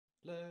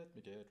Let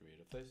me get rid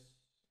of this.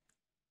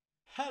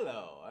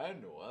 Hello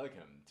and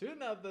welcome to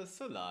another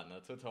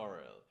Solana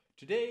tutorial.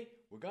 Today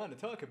we're gonna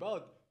talk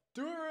about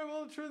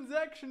durable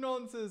transaction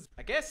nonces.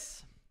 I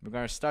guess we're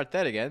gonna start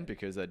that again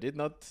because I did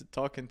not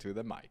talk into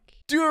the mic.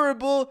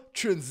 Durable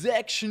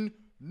transaction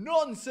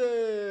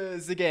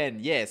nonces again.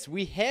 Yes,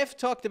 we have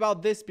talked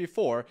about this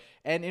before,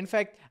 and in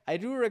fact I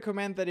do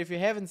recommend that if you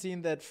haven't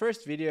seen that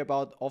first video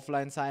about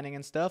offline signing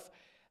and stuff,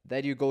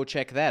 that you go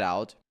check that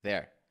out.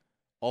 There,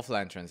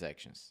 offline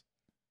transactions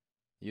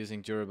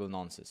using durable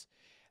nonces.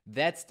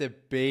 That's the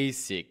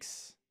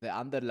basics. The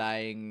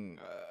underlying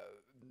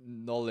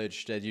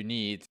knowledge that you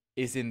need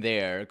is in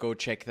there. Go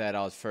check that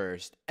out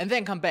first. And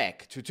then come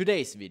back to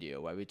today's video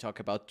where we talk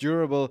about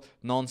durable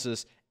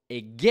nonces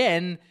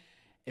again,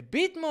 a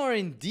bit more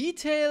in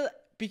detail,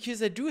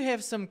 because I do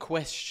have some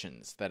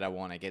questions that I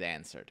want to get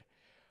answered.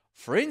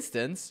 For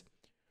instance,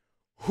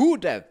 who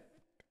that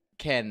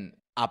can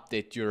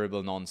update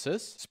durable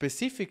nonces?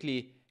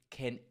 Specifically,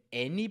 can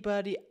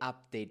anybody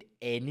update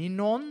any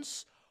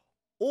nonce,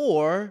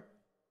 or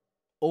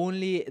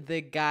only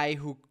the guy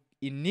who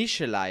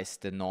initialized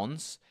the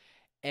nonce?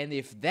 And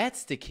if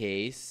that's the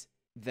case,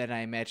 then I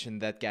imagine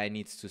that guy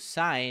needs to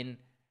sign.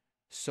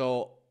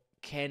 So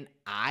can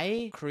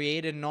I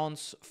create a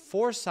nonce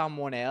for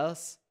someone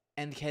else,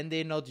 and can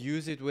they not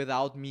use it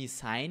without me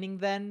signing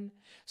then?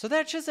 So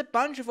that's just a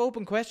bunch of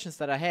open questions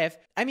that I have.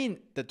 I mean,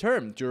 the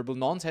term durable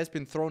nonce has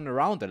been thrown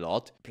around a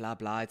lot. Blah,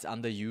 blah, it's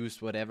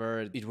underused,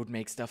 whatever. It would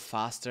make stuff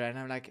faster. And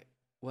I'm like,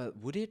 well,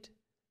 would it?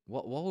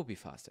 What would be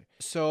faster?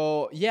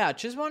 So yeah,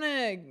 just want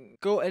to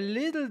go a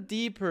little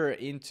deeper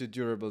into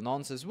durable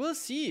nonces. We'll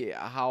see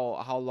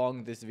how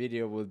long this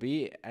video will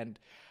be and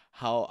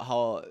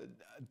how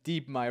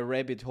deep my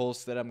rabbit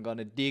holes that I'm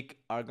gonna dig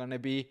are gonna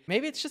be.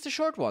 Maybe it's just a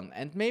short one,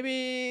 and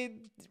maybe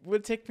it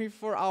will take me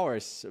 4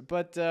 hours,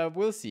 but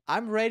we'll see.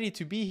 I'm ready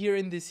to be here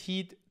in this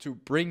heat to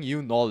bring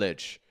you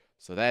knowledge.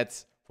 So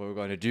that's what we're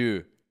gonna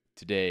do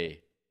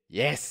today.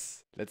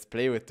 Yes, let's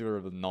play with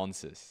durable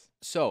nonces.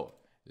 So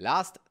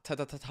last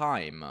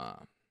time,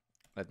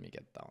 let me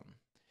get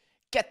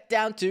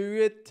down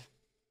to it.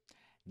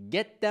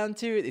 Get down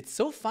to it. It's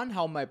so fun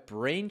how my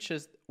brain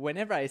just,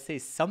 whenever I say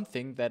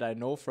something that I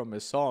know from a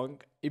song,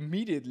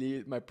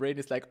 immediately my brain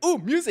is like, oh,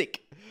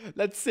 music,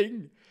 let's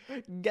sing.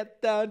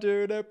 Get down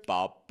to the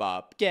pop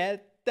pop,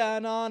 get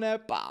down on a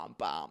bam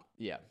bam.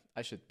 Yeah,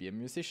 I should be a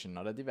musician,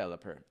 not a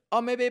developer.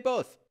 Or maybe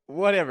both.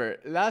 Whatever.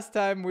 Last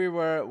time we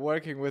were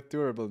working with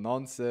durable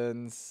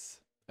nonces.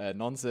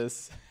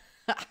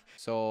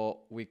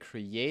 So we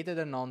created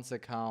a nonce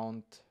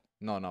account.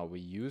 No, we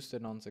used a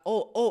nonce.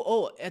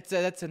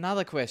 That's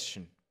another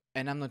question.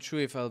 And I'm not sure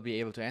if I'll be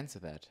able to answer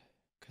that.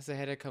 Because I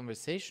had a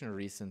conversation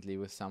recently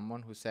with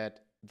someone who said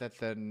that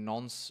the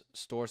nonce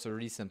stores a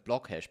recent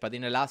block hash. But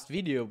in the last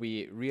video,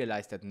 we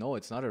realized that no,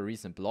 it's not a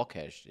recent block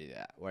hash.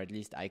 Or at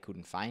least I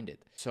couldn't find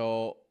it.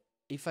 So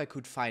if I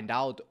could find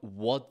out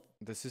what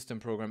the system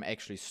program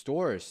actually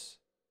stores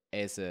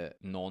as a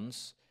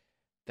nonce,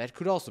 that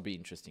could also be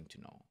interesting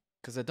to know.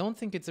 Because I don't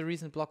think it's a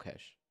recent block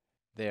hash.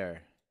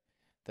 There.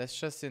 That's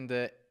just in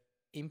the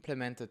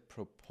implemented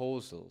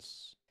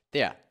proposals.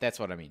 There,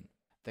 that's what I mean.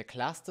 The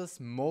cluster's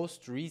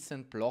most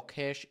recent block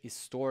hash is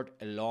stored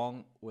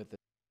along with the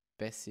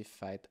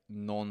specified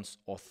nonce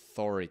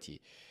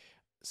authority.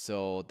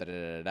 So,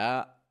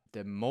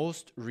 the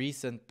most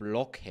recent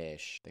block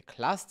hash, the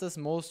cluster's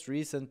most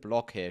recent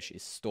block hash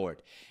is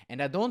stored.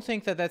 And I don't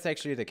think that that's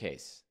actually the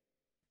case.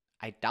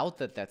 I doubt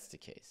that that's the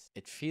case.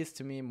 It feels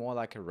to me more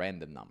like a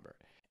random number.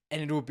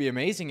 And it would be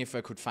amazing if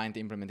I could find the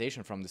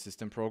implementation from the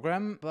system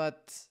program,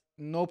 but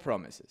no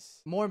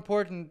promises. More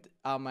important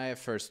are my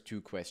first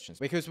two questions,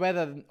 because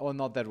whether or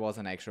not that was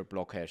an actual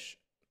block hash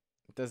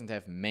doesn't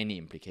have many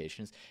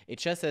implications. It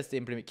just has the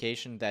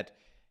implication that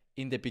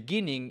in the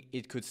beginning,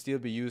 it could still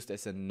be used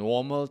as a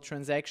normal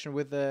transaction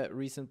with a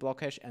recent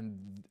block hash,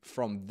 and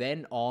from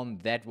then on,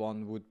 that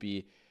one would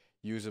be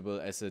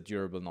usable as a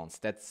durable nonce.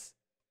 That's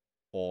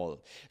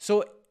all.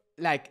 So,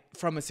 like,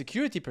 from a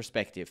security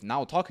perspective,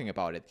 now talking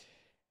about it,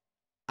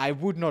 I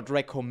would not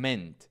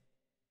recommend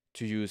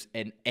to use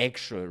an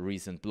actual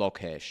recent block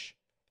hash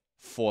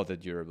for the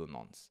durable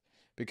nonce.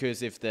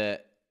 Because if the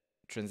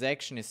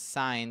transaction is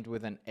signed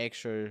with an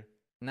actual,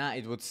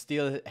 it would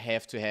still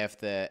have to have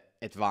the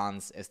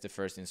advance as the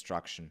first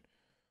instruction.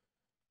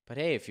 But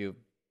hey, if you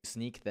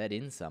sneak that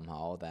in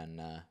somehow,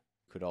 then you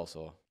could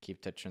also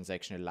keep the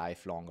transaction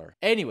alive longer.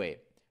 Anyway,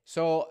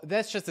 so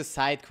that's just a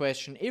side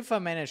question. If I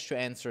manage to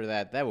answer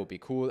that, that would be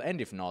cool.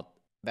 And if not,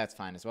 that's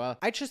fine as well.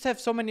 I just have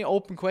so many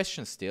open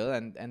questions still,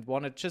 and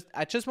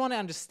I just want to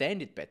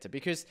understand it better,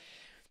 because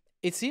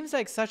it seems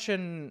like such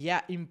an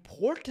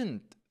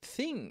important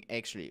thing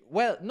actually.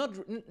 Well,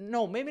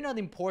 maybe not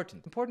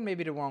important. Important may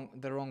be the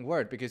wrong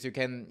word, because you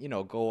can,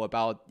 go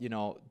about,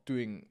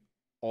 doing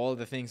all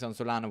the things on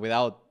Solana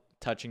without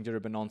touching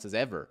durable nonces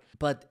ever.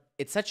 But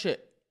it's such a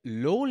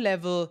low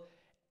level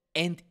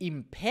and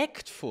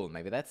impactful,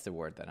 maybe that's the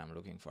word that I'm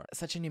looking for.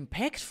 Such an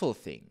impactful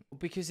thing,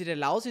 because it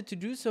allows you to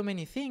do so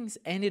many things,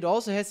 and it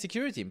also has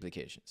security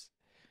implications,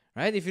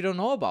 right? If you don't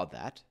know about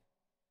that,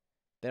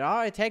 there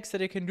are attacks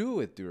that you can do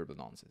with durable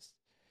nonces.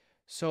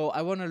 So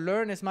I want to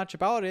learn as much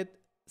about it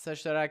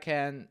such that I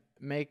can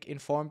make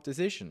informed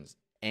decisions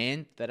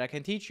and that I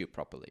can teach you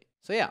properly.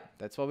 So yeah,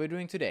 that's what we're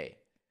doing today.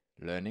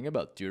 Learning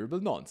about durable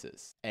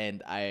nonces.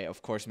 And I,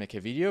 of course, make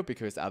a video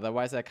because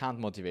otherwise I can't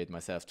motivate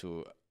myself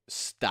to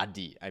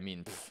study. I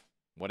mean,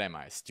 what am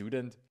I, a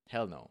student?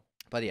 Hell no.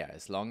 But yeah,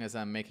 as long as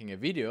I'm making a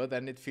video,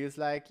 then it feels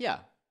like, yeah,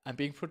 I'm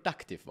being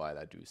productive while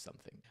I do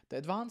something. The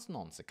advanced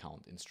nonce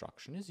account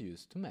instruction is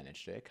used to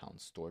manage the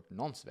account's stored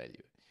nonce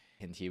value.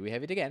 And here we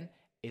have it again.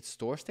 It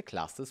stores the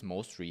cluster's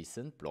most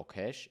recent block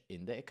hash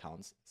in the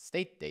account's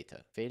state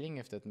data, failing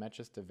if that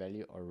matches the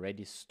value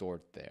already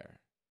stored there.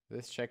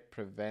 This check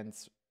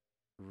prevents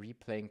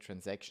replaying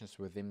transactions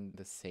within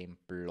the same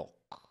block.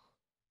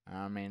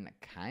 I mean,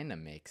 it kinda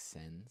makes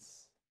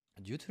sense.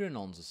 Due to the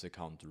nonces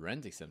account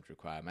rent exempt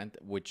requirement,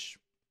 which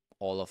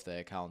all of the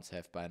accounts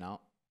have by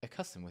now, a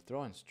custom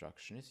withdraw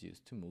instruction is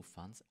used to move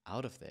funds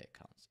out of the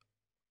accounts.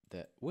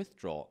 The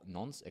withdraw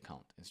nonce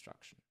account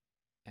instruction,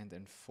 and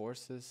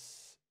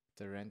enforces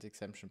the rent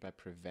exemption by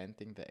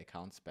preventing the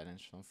account's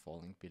balance from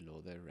falling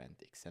below the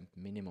rent exempt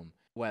minimum.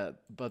 Well,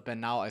 but by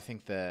now I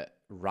think the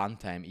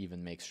runtime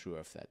even makes sure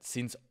of that,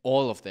 since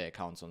all of the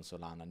accounts on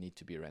Solana need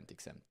to be rent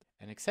exempt.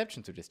 An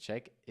exception to this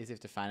check is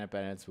if the final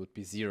balance would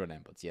be 0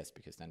 nambits. Yes,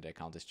 because then the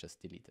account is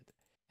just deleted.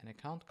 An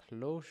account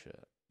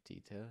closure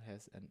detail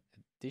has an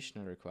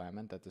additional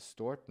requirement that the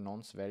stored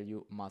nonce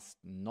value must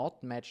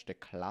not match the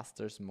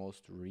cluster's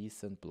most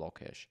recent block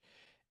hash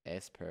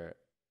as per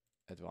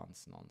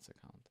advanced nonce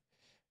account.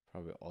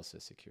 Probably also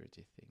a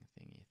security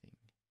thingy.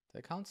 The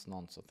account's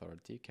nonce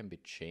authority can be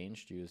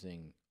changed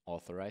using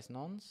authorize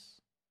nonce.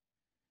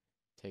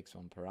 Takes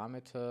one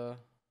parameter,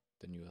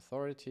 the new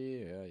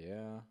authority,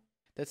 yeah.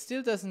 That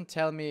still doesn't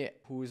tell me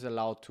who is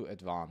allowed to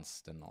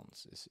advance the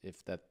nonce,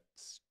 if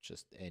that's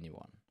just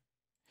anyone.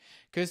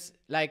 Because,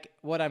 like,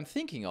 what I'm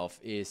thinking of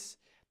is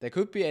there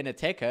could be an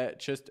attacker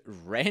just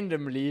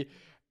randomly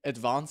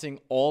advancing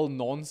all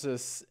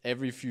nonces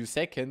every few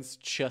seconds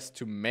just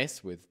to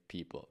mess with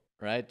people,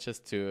 right?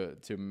 Just to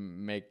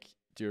make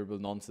durable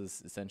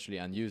nonces essentially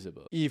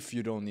unusable if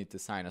you don't need the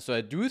signer. So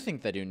I do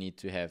think that you need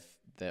to have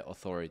the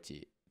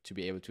authority to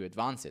be able to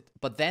advance it.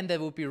 But then that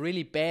would be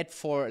really bad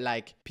for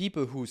like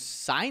people who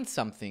signed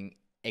something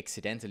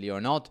accidentally or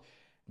not,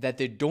 that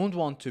they don't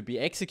want to be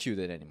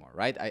executed anymore,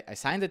 right? I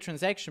signed the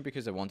transaction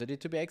because I wanted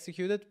it to be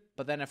executed,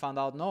 but then I found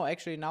out, no,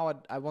 actually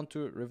now I want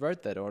to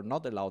revert that or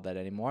not allow that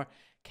anymore.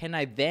 Can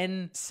I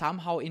then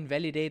somehow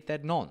invalidate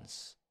that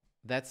nonce?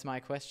 That's my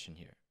question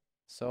here.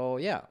 So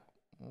yeah,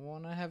 I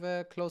want to have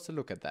a closer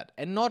look at that.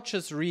 And not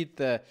just read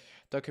the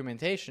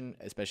documentation,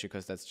 especially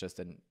because that's just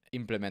an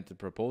implemented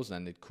proposal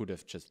and it could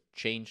have just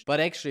changed, but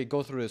actually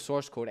go through the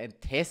source code and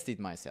test it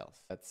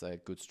myself. That's a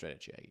good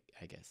strategy,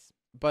 I guess.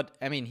 But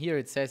I mean, here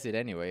it says it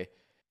anyway.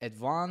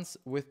 Advance,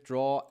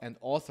 withdraw, and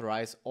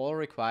authorize all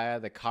require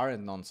the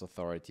current nonce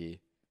authority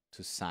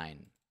to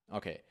sign.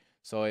 Okay,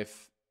 so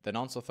if the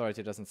nonce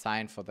authority doesn't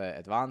sign for the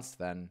advance,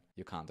 then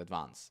you can't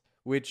advance,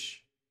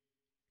 which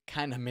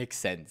kind of makes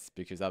sense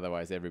because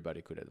otherwise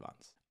everybody could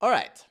advance. All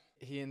right,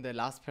 here in the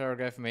last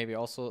paragraph, maybe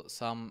also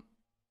some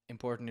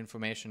important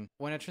information.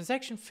 When a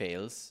transaction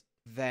fails,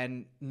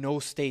 then no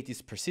state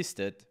is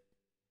persisted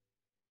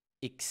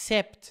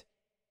except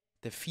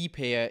the fee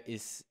payer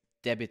is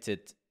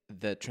debited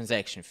the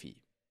transaction fee.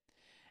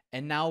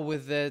 And now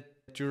with the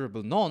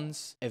durable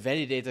nonce, a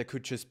validator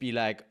could just be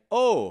like,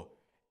 oh,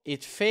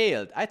 it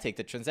failed, I take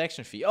the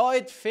transaction fee. Oh,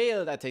 it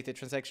failed, I take the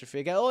transaction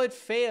fee again. Oh, it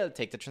failed,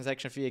 take the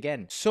transaction fee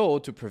again. So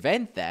to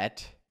prevent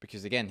that,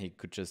 because again, he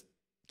could just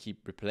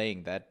keep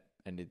replaying that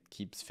and it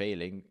keeps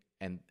failing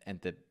and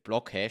the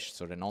block hash,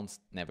 so the nonce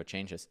never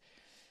changes.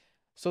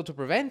 So to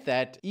prevent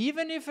that,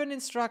 even if an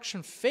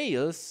instruction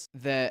fails,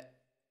 the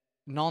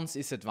nonce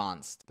is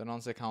advanced. The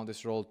nonce account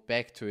is rolled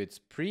back to its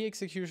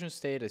pre-execution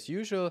state as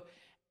usual,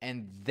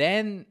 and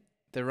then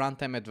the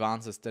runtime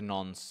advances the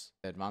nonce.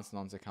 The advanced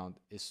nonce account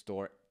is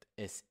stored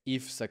as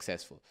if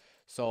successful.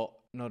 So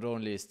not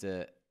only is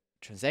the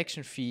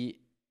transaction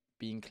fee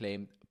being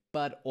claimed,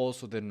 but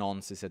also the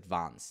nonce is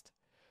advanced.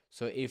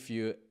 So if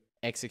you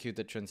execute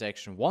the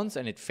transaction once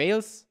and it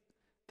fails,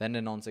 then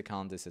the nonce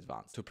account is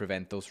advanced to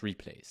prevent those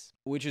replays.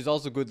 Which is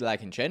also good,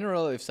 like in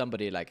general, if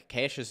somebody like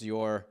caches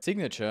your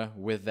signature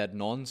with that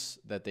nonce,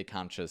 that they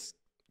can't just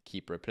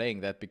keep replaying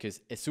that, because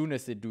as soon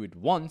as they do it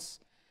once,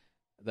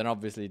 then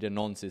obviously the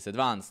nonce is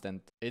advanced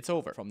and it's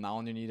over. From now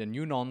on you need a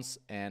new nonce,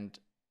 and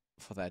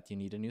for that you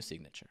need a new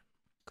signature.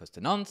 Because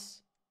the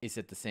nonce is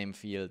at the same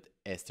field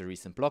as the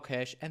recent block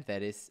hash, and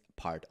that is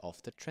part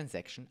of the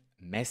transaction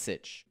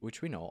message,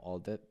 which we know all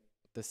the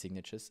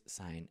signatures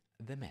sign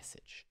the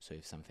message. So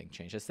if something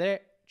changes there,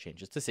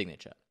 changes the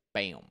signature.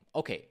 Bam.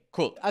 Okay,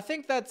 cool. I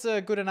think that's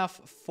good enough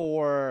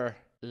for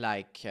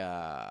like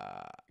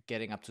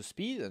getting up to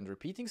speed and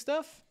repeating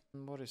stuff.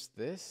 What is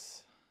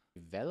this?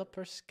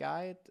 Developer's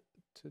guide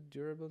to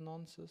durable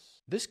nonces.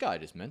 This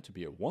guide is meant to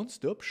be a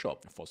one-stop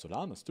shop for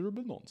Solana's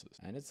durable nonces,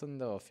 and it's on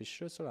the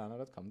official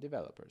Solana.com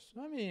developers.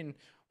 I mean,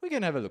 we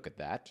can have a look at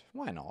that.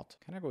 Why not?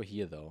 Can I go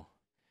here though?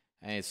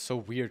 And it's so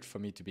weird for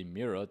me to be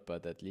mirrored,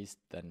 but at least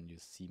then you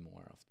see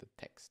more of the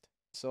text.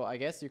 So I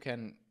guess you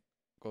can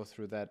go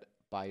through that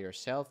by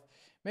yourself.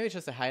 Maybe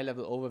just a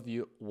high-level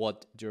overview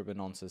what durable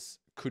nonces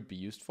could be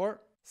used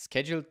for.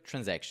 Scheduled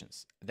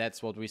transactions.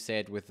 That's what we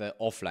said with the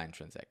offline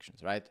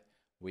transactions, right?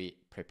 We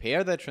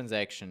prepare the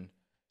transaction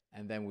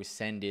and then we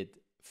send it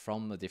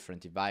from a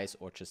different device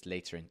or just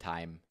later in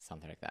time,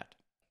 something like that.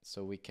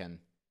 So we can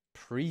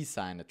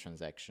pre-sign a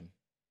transaction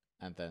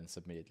and then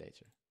submit it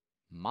later.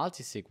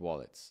 Multi-sig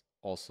wallets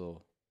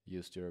also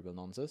use durable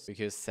nonces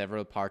because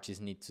several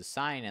parties need to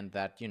sign, and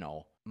that, you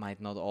know,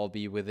 might not all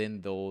be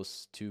within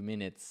those 2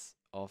 minutes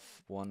of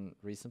one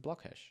recent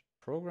block hash.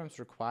 Programs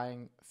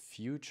requiring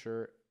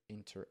future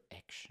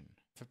interaction.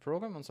 If a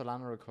program on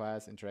Solana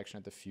requires interaction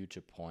at a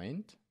future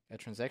point, a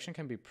transaction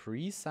can be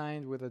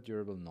pre-signed with a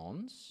durable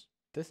nonce.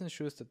 This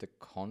ensures that the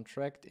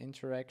contract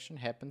interaction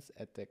happens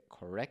at the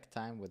correct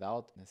time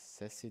without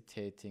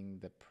necessitating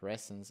the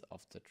presence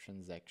of the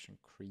transaction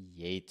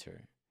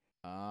creator.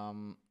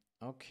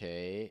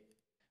 Okay.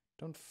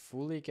 Don't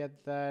fully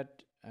get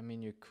that. I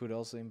mean, you could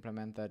also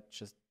implement that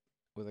just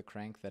with a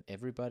crank that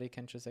everybody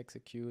can just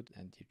execute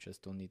and you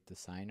just don't need the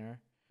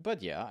signer.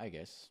 But yeah, I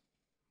guess.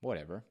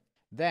 Whatever.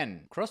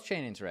 Then,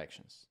 cross-chain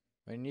interactions.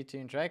 When you need to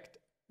interact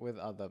with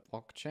other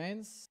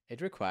blockchains, it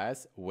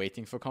requires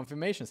waiting for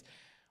confirmations.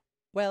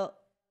 Well,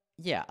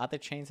 yeah, other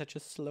chains are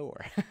just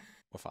slower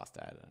or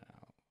faster, I don't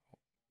know.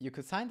 You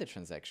could sign the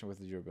transaction with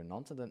the durable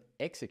nonce and then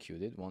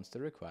execute it once the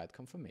required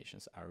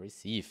confirmations are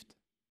received.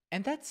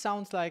 And that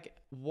sounds like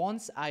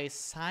once I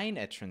sign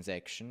a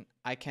transaction,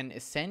 I can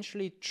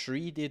essentially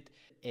treat it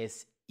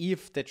as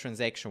if the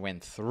transaction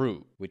went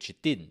through, which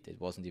it didn't.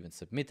 It wasn't even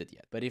submitted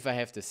yet. But if I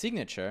have the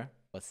signature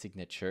or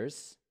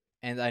signatures,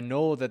 and I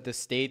know that the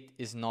state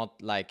is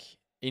not like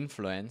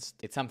influenced,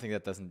 it's something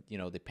that doesn't, you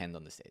know, depend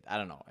on the state. I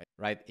don't know,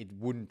 right? It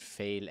wouldn't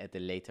fail at a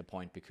later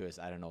point because,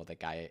 I don't know, the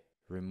guy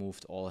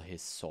removed all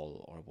his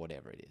sol or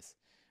whatever it is,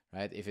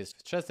 right? If it's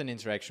just an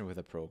interaction with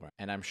a program,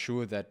 and I'm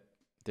sure that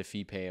the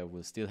fee payer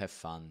will still have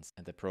funds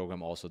and the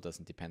program also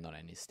doesn't depend on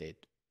any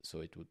state,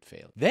 so it would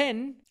fail.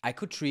 Then I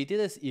could treat it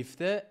as if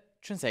the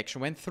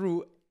transaction went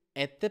through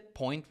at the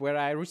point where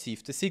I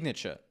received the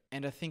signature.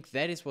 And I think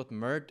that is what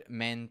Mert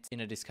meant in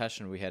a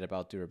discussion we had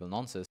about durable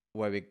nonces,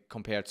 where we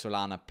compared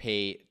Solana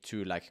Pay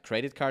to like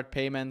credit card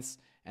payments.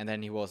 And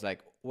then he was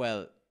like,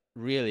 well,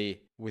 really,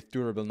 with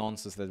durable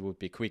nonces, that would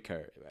be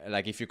quicker.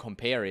 Like if you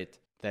compare it,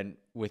 then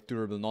with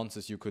durable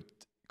nonces, you could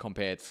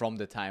compare it from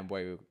the time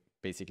where you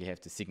basically have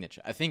the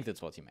signature. I think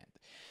that's what he meant.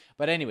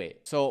 But anyway,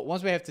 so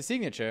once we have the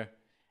signature,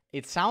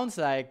 it sounds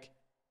like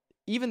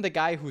even the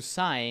guy who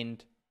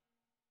signed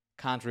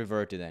can't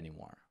revert it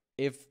anymore.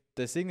 If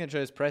the signature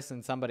is pressed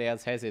and somebody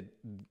else has it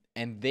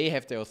and they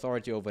have the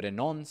authority over the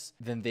nonce,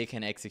 then they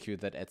can execute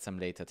that at some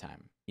later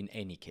time in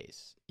any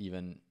case,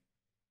 even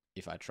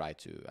if I try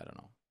to, I don't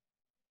know,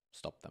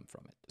 stop them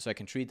from it. So I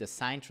can treat a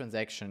signed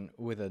transaction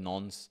with a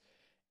nonce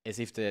as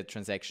if the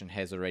transaction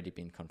has already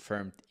been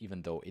confirmed,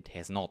 even though it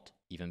has not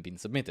even been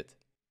submitted.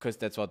 Because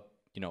that's what,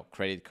 you know,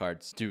 credit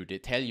cards do. They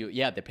tell you,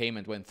 yeah, the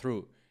payment went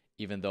through,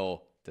 even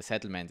though the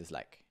settlement is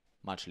like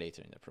much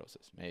later in the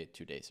process, maybe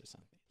 2 days or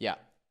something. Yeah.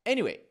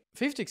 Anyway,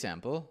 fifth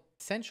example,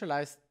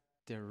 centralized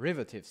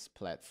derivatives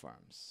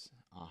platforms.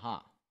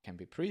 Can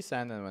be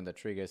pre-signed, and when the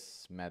trigger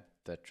is met,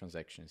 the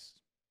transaction is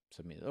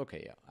submitted.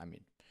 Okay, yeah, I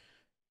mean,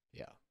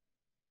 yeah.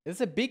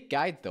 It's a big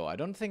guide though. I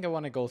don't think I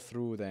want to go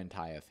through the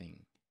entire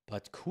thing.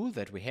 But cool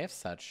that we have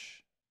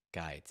such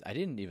guides. I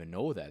didn't even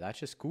know that. I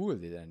just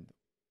Googled it, and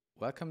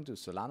welcome to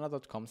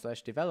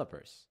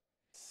solana.com/developers.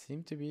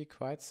 Seem to be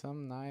quite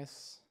some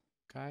nice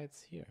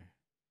guides here.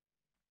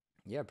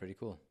 Yeah, pretty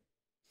cool.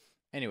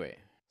 Anyway,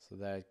 so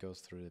that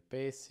goes through the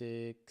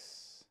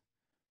basics,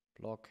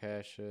 block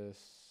hashes,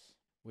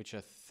 which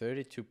are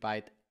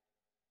 32-byte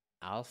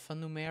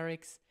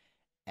alphanumerics.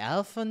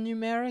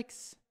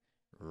 Alphanumerics?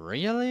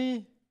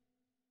 Really?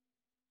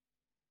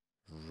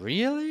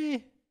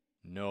 Really?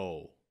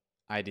 No,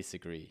 I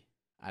disagree.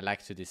 I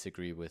like to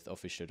disagree with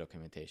official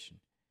documentation.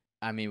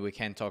 I mean, we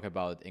can talk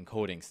about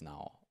encodings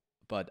now,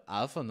 but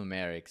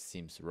alphanumeric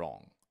seems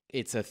wrong.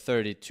 It's a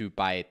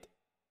 32-byte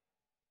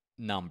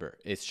number.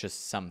 It's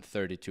just some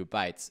 32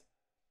 bytes.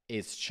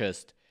 It's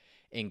just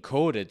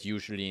encoded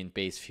usually in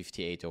base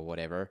 58 or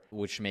whatever,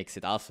 which makes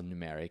it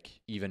alphanumeric,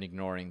 even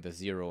ignoring the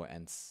 0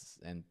 and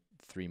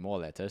 3 more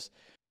letters.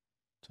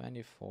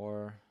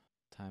 24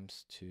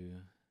 times 2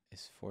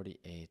 is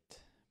 48.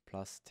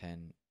 Plus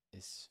 10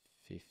 is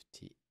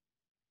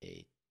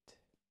 58.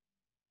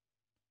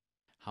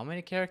 How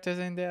many characters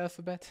are in the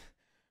alphabet?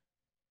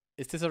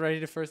 Is this already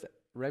the first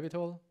rabbit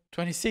hole?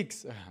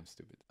 26. Oh, I'm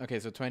stupid. Okay,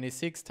 so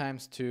 26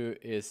 times 2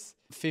 is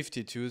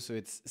 52. So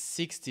it's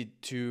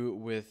 62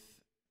 with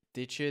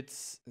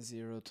digits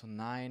 0 to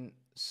 9.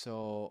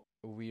 So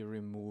we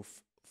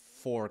remove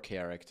 4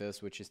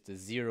 characters, which is the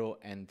 0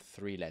 and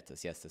 3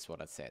 letters. Yes, that's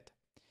what I said.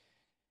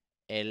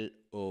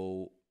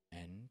 L-O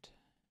and...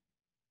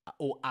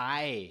 Oh,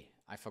 I.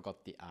 I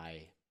forgot the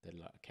I, the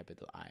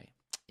capital I.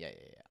 Yeah.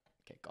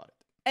 Okay, got it.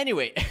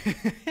 Anyway,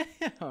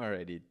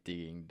 already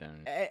digging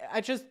down.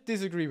 I just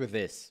disagree with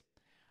this.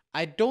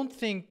 I don't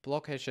think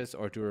block hashes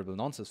or durable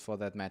nonces, for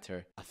that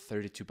matter, are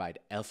 32-byte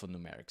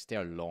alphanumerics. They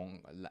are long.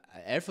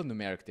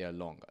 Alphanumeric, they are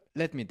longer.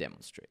 Let me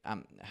demonstrate.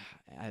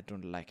 I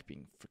don't like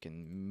being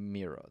freaking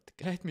mirrored.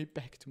 Get me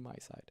back to my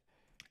side.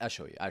 I'll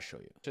show you.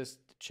 Just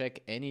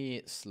check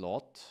any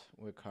slot.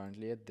 We're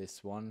currently at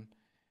this one.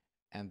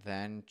 And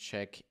then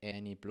check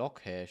any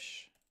block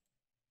hash.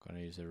 I'm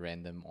gonna use a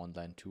random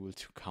online tool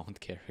to count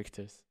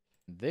characters.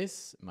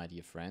 This, my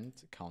dear friend,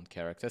 count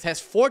characters, has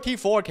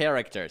 44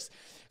 characters.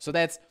 So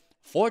that's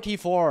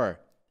 44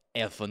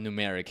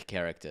 alphanumeric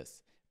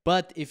characters.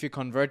 But if you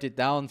convert it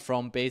down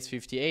from base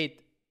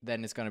 58,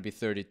 then it's gonna be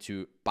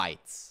 32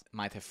 bytes.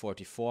 Might have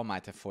 44,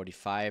 might have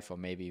 45, or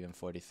maybe even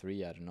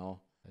 43, I don't know.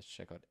 Let's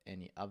check out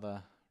any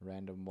other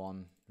random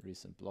one.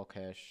 Recent block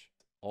hash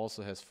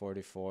also has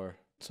 44.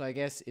 So I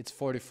guess it's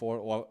 44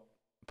 or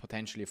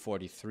potentially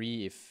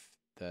 43 if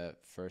the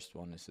first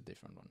one is a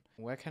different one.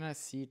 Where can I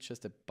see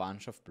just a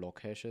bunch of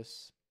block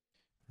hashes?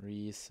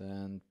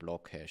 Recent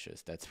block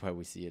hashes. That's where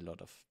we see a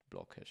lot of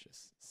block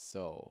hashes.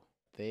 So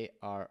they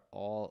are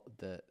all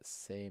the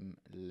same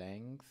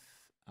length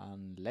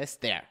unless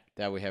there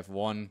we have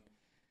one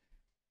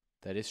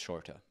that is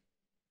shorter.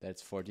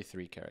 That's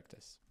 43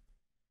 characters.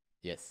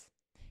 Yes.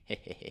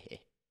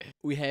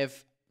 We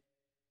have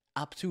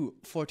up to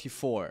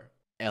 44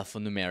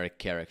 alphanumeric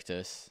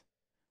characters,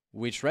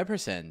 which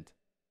represent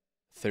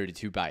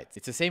 32 bytes.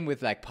 It's the same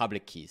with like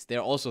public keys.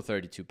 They're also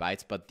 32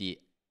 bytes, but the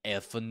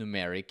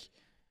alphanumeric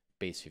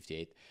base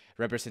 58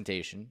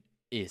 representation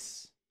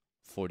is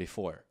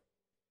 44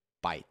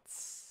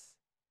 bytes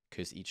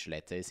because each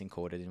letter is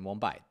encoded in 1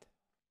 byte.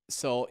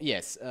 So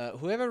yes,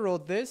 whoever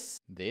wrote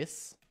this,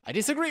 I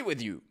disagree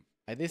with you.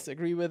 I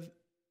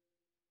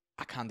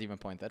can't even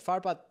point that far,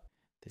 but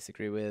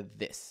disagree with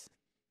this,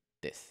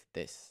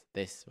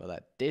 or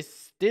that,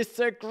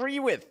 disagree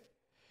with.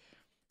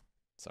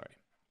 Sorry.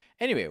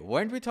 Anyway,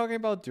 weren't we talking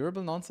about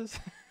durable nonces?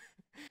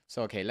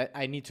 So, okay,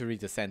 I need to read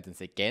the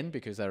sentence again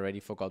because I already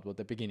forgot what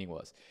the beginning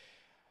was.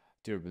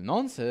 Durable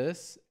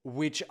nonces,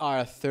 which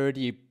are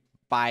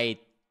 30-byte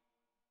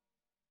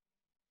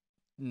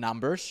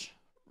numbers,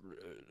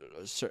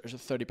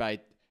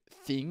 30-byte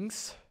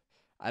things.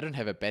 I don't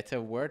have a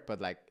better word,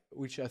 but like,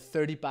 which are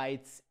 30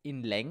 bytes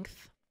in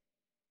length,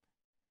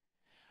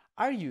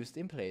 are used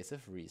in place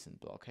of recent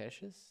block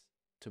hashes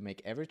to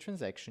make every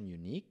transaction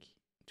unique,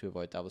 to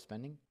avoid double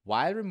spending,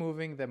 while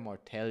removing the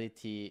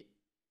mortality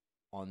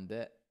on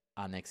the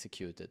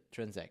unexecuted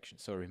transaction.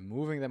 So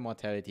removing the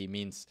mortality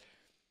means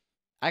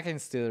I can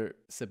still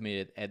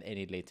submit it at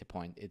any later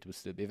point. It will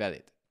still be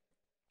valid.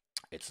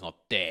 It's not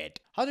dead.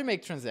 How to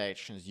make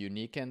transactions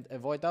unique and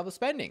avoid double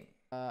spending?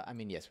 I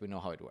mean, yes, we know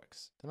how it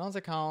works. The nonce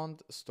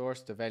account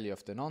stores the value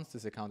of the nonce.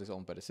 This account is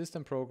owned by the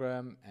system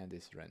program and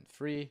is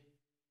rent-free.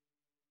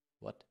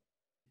 What?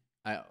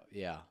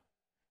 Yeah,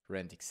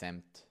 rent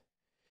exempt.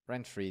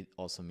 Rent-free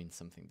also means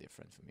something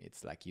different for me.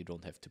 It's like you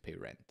don't have to pay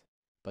rent,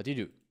 but you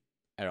do.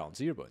 Around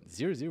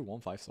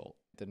 0.0015 sol.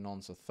 The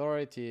nonce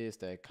authority is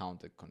the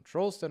account that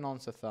controls the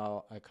nonce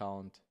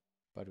account,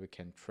 but we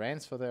can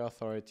transfer the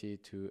authority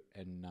to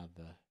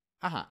another.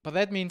 But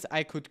that means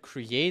I could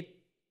create.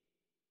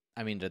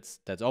 I mean,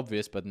 that's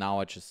obvious, but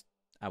now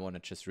I want to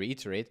just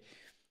reiterate.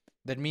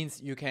 That means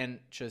you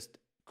can just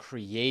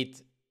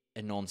create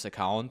a nonce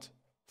account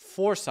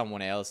for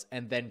someone else,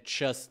 and then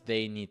just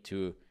they need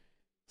to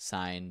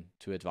sign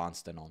to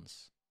advance the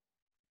nonce.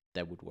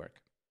 That would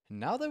work.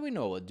 Now that we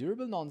know what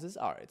durable nonces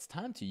are, it's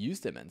time to use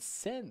them and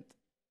send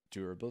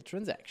durable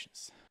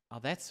transactions. Oh,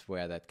 that's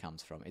where that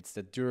comes from. It's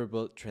the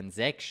durable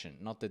transaction,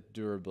 not the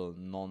durable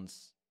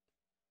nonce.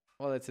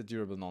 Well, it's a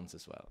durable nonce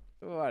as well.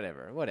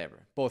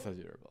 Whatever. Both are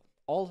durable.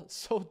 All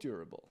so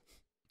durable.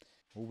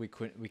 Oh, we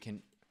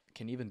can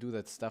even do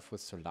that stuff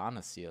with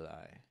Solana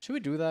CLI. Should we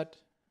do that?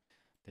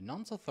 The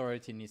nonce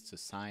authority needs to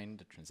sign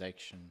the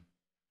transaction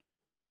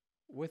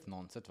with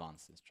nonce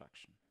advanced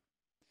instruction.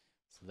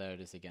 So there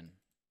it is again.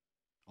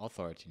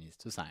 Authority needs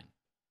to sign.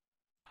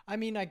 I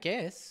mean, I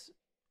guess,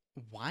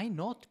 why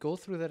not go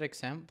through that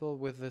example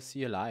with the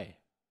CLI?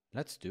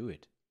 Let's do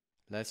it.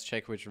 Let's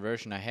check which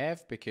version I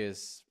have,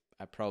 because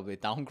I probably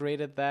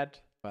downgraded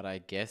that, but I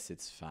guess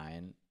it's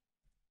fine.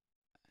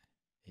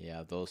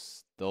 Yeah,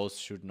 those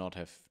should not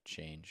have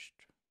changed.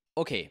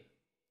 Okay,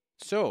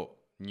 so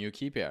new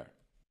key pair.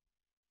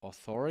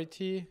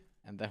 Authority,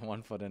 and then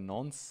one for the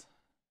nonce.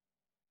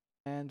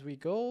 And we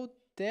go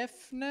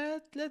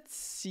definite. Let's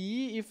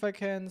see if I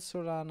can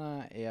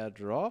Solana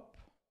airdrop.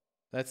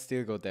 Let's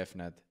still go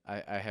definite.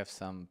 I have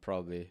some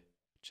probably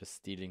just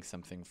stealing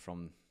something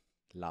from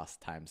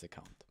last time's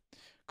account.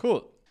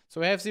 Cool.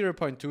 So we have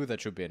 0.2.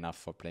 That should be enough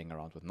for playing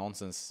around with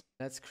nonsense.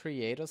 Let's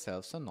create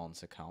ourselves a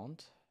nonce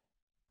account.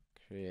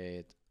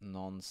 Create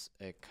nonce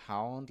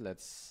account.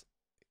 Let's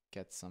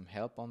get some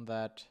help on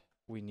that.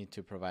 We need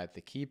to provide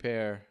the key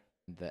pair.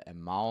 The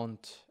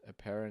amount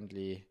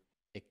apparently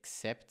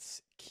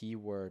accepts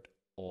keyword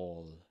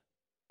all.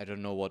 I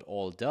don't know what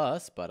all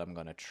does, but I'm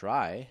gonna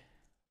try.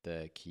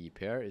 The key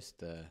pair is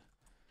the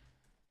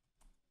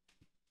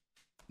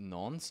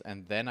nonce,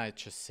 and then I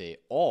just say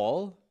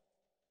all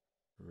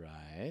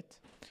right.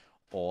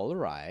 All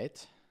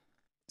right.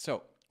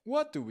 So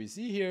what do we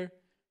see here?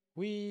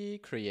 We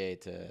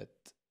created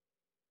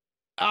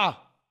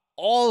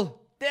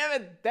all.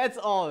 Damn it, that's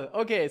all.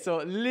 Okay, so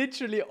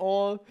literally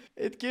all.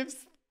 It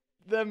gives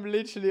them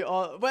literally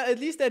all. Well, at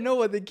least I know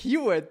what the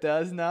keyword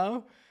does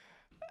now.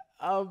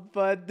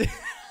 But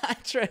I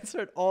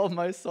transferred all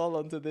my sol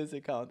onto this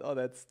account. Oh,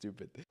 that's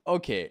stupid.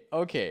 Okay.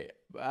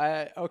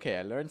 I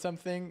learned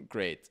something.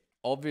 Great.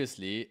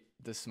 Obviously,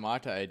 the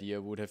smarter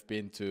idea would have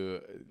been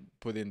to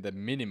put in the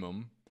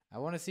minimum. I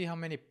want to see how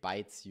many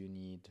bytes you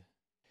need.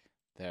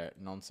 Their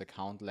nonce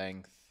account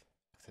length.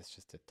 That's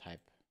just a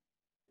type.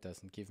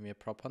 Doesn't give me a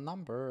proper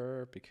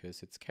number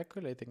because it's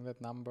calculating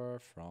that number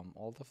from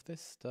all of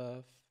this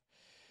stuff,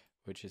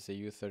 which is a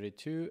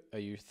U32, a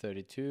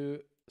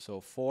U32.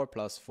 So 4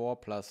 plus 4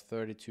 plus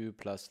 32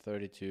 plus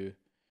 32.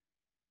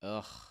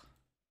 Ugh.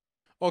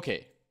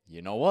 Okay,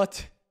 you know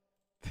what?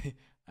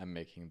 I'm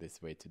making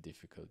this way too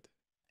difficult.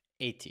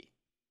 80.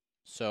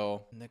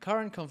 So in the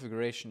current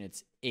configuration,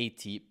 it's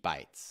 80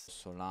 bytes.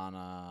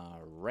 Solana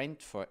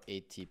rent for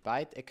 80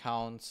 byte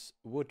accounts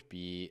would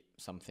be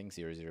something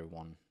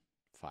 0015.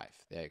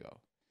 There you go.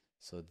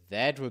 So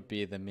that would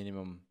be the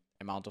minimum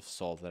amount of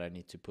sol that I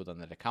need to put on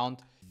that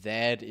account.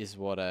 That is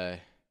what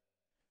I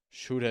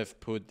should have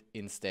put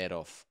instead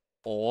of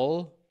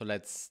all. So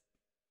let's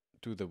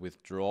do the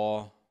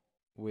withdraw.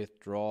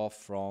 Withdraw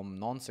from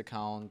nonce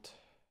account.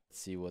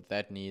 Let's see what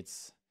that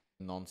needs.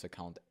 Nonce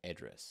account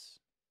address.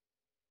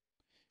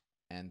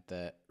 And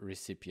the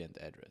recipient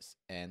address.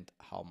 And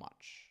how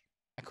much.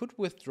 I could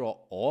withdraw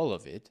all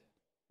of it.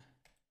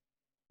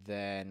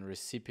 Then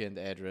recipient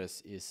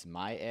address is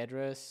my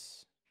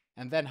address.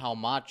 And then how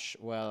much?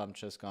 Well, I'm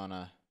just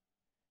gonna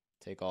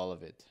take all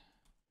of it.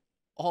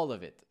 All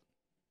of it.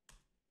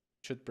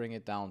 Should bring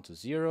it down to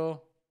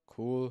 0.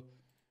 Cool.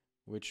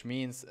 Which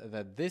means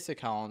that this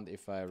account,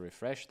 if I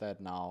refresh that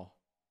now,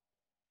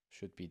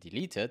 should be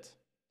deleted.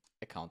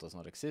 Account does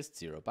not exist,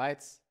 0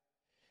 bytes.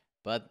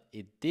 But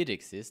it did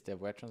exist. There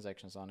were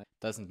transactions on it.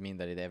 Doesn't mean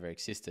that it ever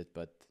existed,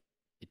 but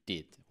it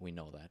did. We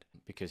know that.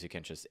 Because you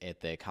can just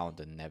add the account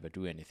and never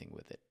do anything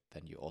with it.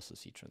 Then you also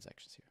see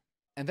transactions here.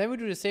 And then we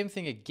do the same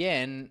thing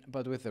again,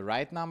 but with the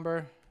right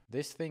number.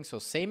 This thing. So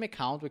same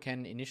account. We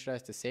can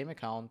initialize the same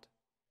account.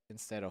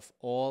 Instead of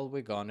all,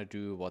 we're gonna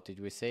do, what did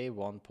we say?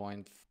 1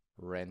 point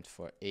rent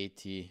for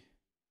 80.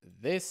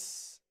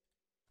 This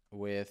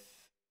with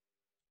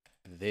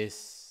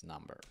this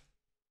number.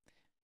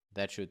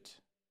 That should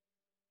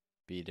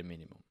be the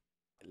minimum.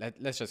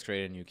 Let's just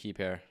create a new key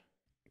pair.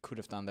 Could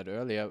have done that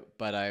earlier,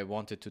 but I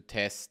wanted to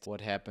test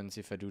what happens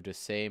if I do the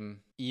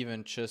same,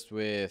 even just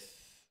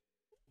with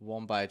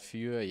 1 byte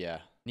fewer. Yeah,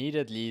 need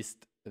at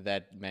least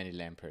that many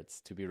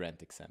lamperts to be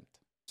rent exempt.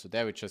 So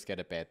there we just get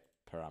a bad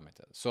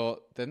parameter.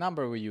 So the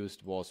number we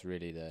used was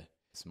really the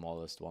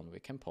smallest one we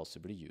can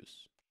possibly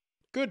use.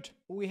 Good.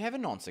 We have a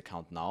nonce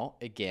account now,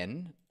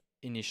 again,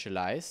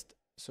 initialized.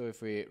 So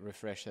if we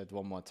refresh that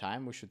one more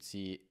time, we should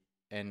see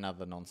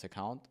another nonce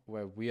account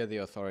where we are the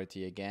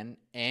authority again,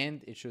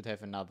 and it should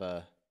have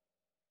another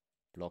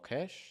block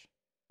hash.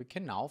 We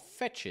can now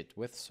fetch it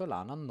with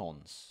Solana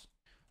nonce.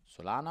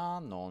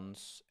 Solana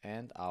nonce,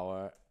 and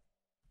our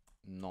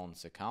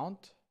nonce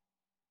account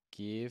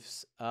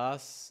gives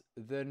us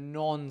the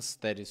nonce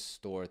that is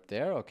stored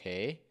there.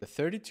 Okay. The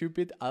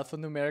 32-bit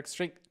alphanumeric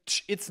string.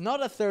 It's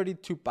not a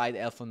 32-byte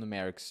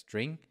alphanumeric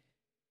string.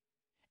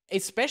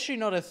 Especially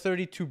not a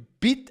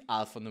 32-bit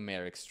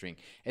alphanumeric string.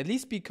 At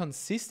least be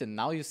consistent.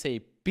 Now you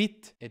say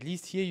bit. At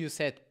least here you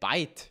said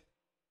byte.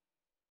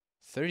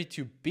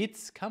 32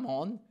 bits? Come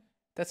on.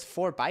 That's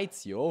 4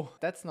 bytes, yo.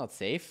 That's not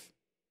safe.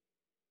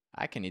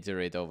 I can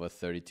iterate over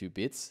 32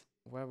 bits.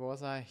 Where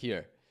was I?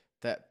 Here.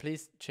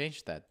 Please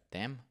change that.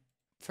 Damn.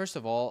 First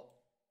of all,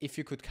 if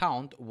you could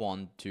count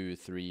 1, 2,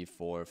 3,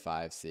 4,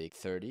 5, 6,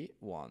 30.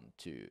 1,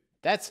 2.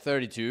 That's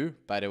 32,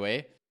 by the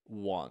way.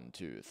 1,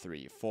 2,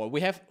 3, 4.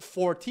 We have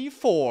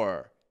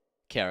 44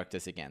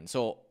 characters again.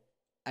 So,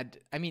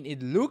 I mean,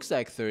 it looks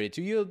like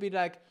 32. You'll be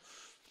like,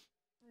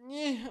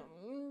 yeah,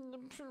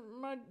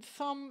 my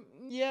thumb,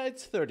 yeah,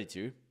 it's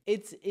 32.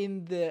 It's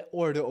in the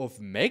order of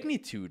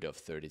magnitude of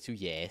 32,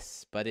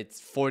 yes, but it's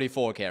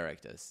 44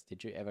 characters.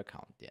 Did you ever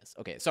count? Yes.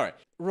 Okay, sorry.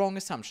 Wrong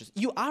assumptions.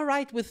 You are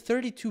right with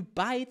 32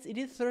 bytes. It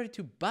is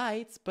 32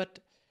 bytes, but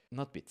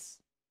not bits.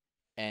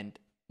 And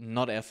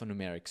not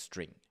alphanumeric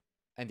string.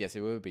 And yes,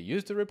 it will be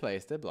used to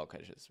replace the block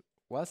hashes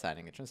while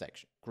signing a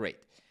transaction. Great.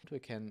 We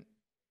can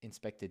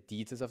inspect the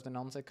details of the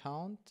nonce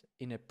account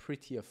in a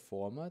prettier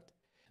format.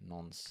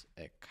 Nonce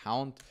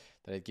account,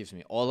 that it gives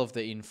me all of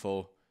the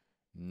info,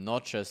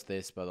 not just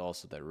this, but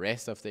also the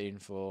rest of the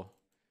info.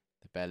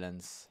 The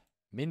balance,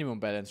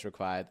 minimum balance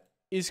required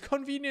is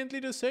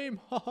conveniently the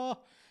same, haha,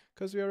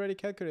 because we already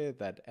calculated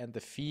that. And the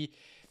fee.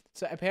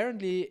 So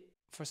apparently,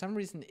 for some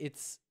reason,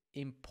 it's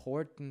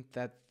important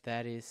that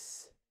that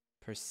is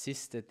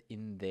persisted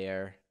in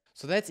there.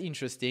 So that's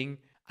interesting.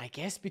 I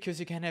guess because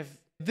you can have,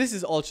 this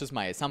is all just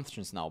my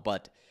assumptions now,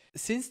 but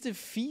since the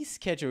fee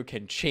schedule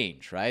can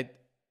change, right?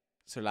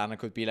 Solana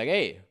could be like,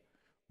 hey,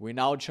 we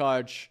now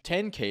charge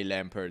 10k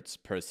lamperts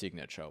per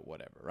signature,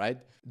 whatever, right?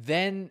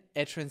 Then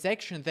a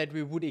transaction that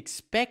we would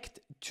expect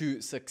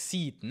to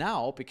succeed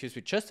now, because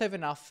we just have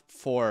enough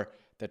for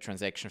the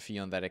transaction fee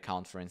on that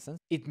account, for instance,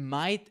 it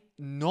might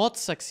not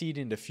succeed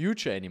in the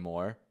future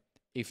anymore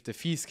if the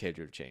fee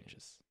schedule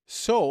changes.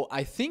 So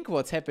I think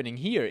what's happening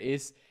here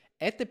is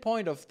at the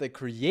point of the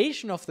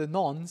creation of the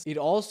nonce, it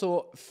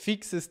also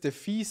fixes the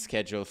fee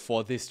schedule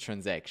for this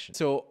transaction.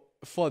 So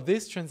for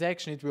this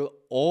transaction, it will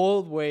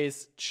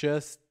always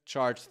just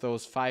charge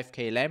those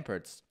 5k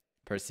lamperts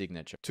per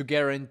signature to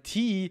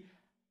guarantee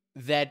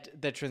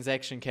that the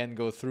transaction can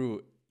go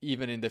through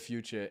even in the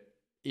future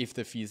if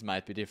the fees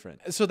might be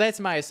different. So that's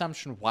my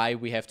assumption why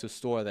we have to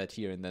store that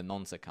here in the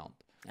nonce account.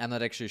 I'm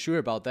not actually sure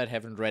about that,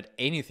 haven't read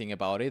anything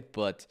about it,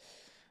 but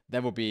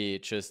that would be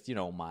just, you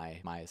know,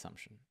 my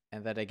assumption.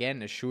 And that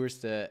again assures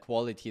the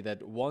quality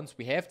that once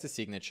we have the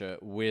signature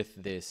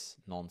with this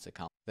nonce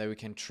account, that we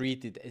can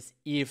treat it as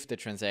if the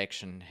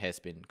transaction has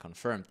been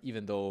confirmed,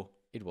 even though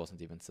it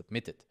wasn't even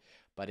submitted.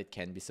 But it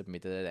can be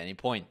submitted at any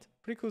point.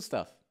 Pretty cool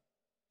stuff.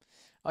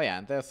 Oh yeah,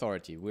 and the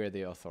authority. We're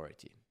the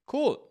authority.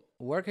 Cool.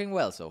 Working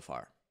well so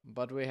far.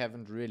 But we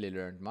haven't really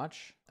learned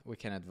much. We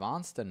can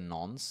advance the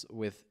nonce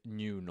with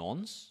new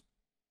nonce.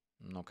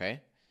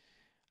 Okay.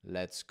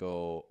 Let's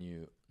go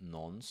new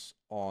nonce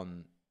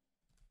on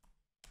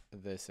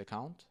this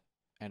account.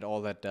 And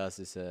all that does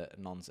is a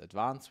nonce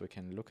advance. We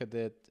can look at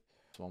it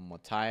one more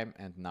time.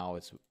 And now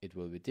it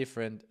will be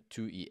different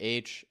to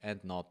EH and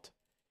not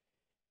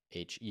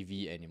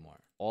HEV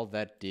anymore. All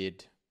that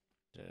did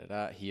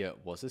here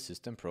was a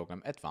system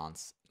program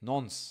advance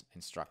nonce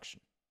instruction.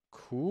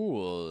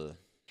 Cool.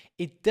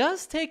 It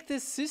does take the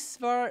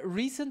sysvar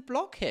recent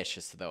block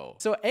hashes though.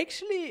 So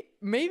actually,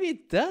 maybe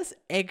it does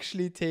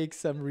actually take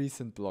some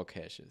recent block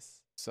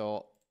hashes.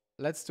 So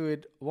let's do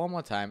it one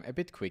more time, a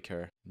bit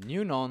quicker.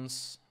 New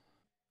nonce,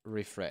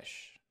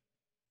 refresh.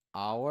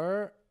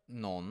 Our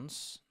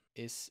nonce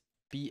is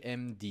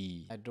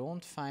BMD. I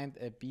don't find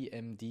a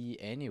BMD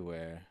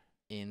anywhere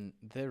in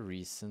the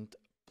recent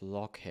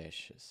block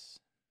hashes.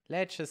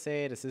 Let's just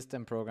say the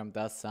system program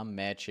does some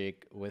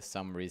magic with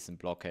some recent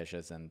block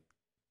hashes and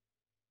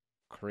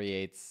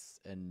creates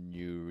a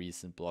new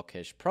recent block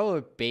hash,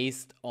 probably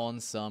based on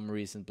some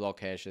recent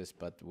block hashes,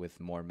 but with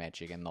more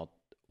magic and not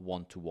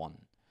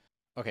one-to-one.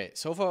 Okay,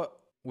 so far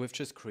we've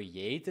just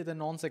created a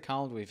nonce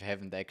account. We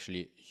haven't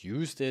actually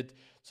used it.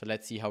 So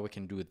let's see how we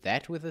can do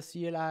that with a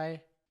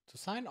CLI. To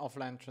sign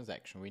offline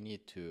transaction, we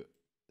need to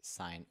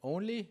sign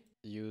only,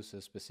 use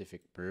a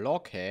specific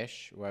block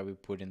hash where we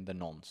put in the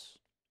nonce.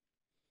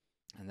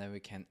 And then we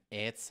can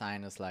add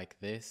signers like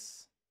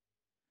this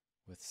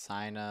with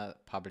signer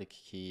public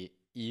key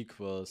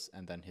equals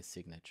and then his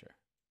signature.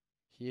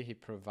 Here he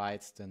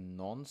provides the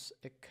nonce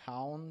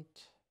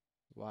account.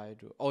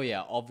 Oh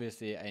yeah,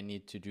 obviously I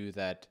need to do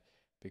that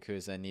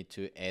because I need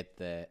to add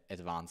the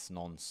advanced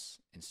nonce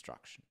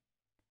instruction.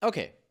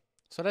 Okay,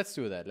 so let's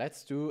do that.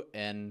 Let's do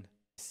an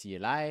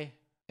CLI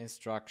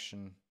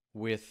instruction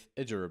with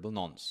a durable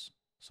nonce.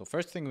 So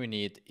first thing we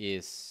need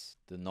is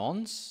the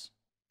nonce,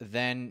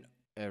 then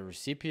a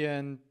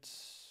recipient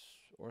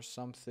or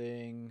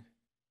something.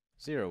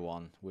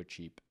 01, we're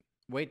cheap.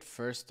 Wait,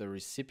 first the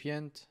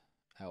recipient.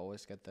 I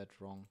always get that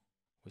wrong.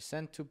 We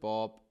send to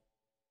Bob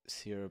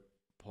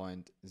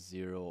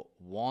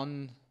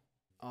 0.01.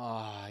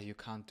 Ah, you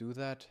can't do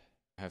that.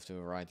 I have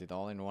to write it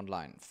all in one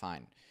line.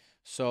 Fine.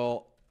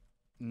 So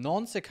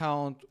nonce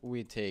account,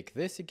 we take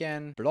this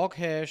again, block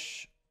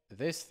hash,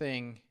 this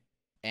thing,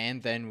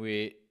 and then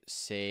we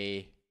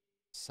say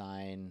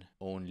sign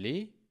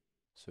only.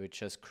 So we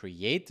just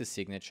create the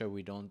signature.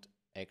 We don't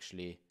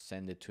actually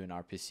send it to an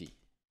RPC.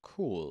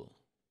 Cool.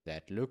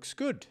 That looks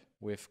good.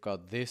 We've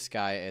got this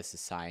guy as a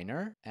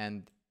signer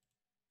and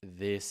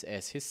this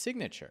as his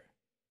signature.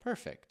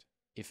 Perfect.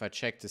 If I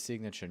check the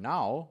signature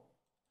now,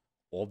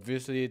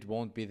 obviously it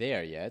won't be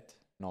there yet.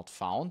 Not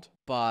found.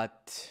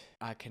 But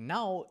I can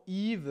now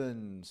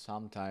even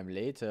sometime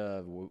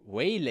later,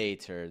 way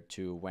later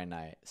to when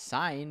I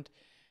signed,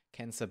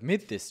 can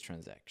submit this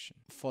transaction.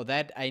 For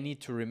that, I need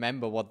to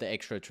remember what the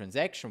actual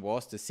transaction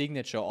was. The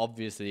signature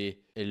obviously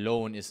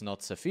alone is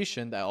not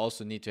sufficient. I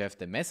also need to have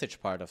the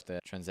message part of the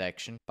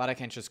transaction, but I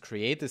can just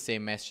create the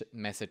same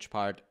message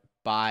part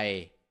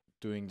by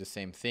doing the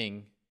same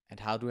thing. And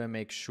how do I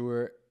make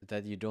sure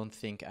that you don't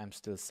think I'm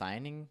still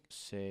signing?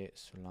 Say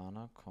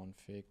Solana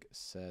config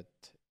set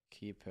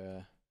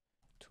keeper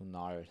to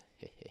null.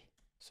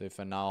 So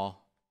if I now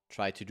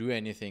try to do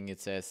anything,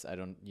 it says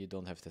you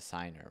don't have the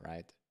signer,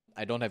 right?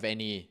 I don't have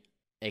any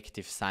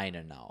active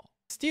signer now.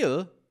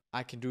 Still,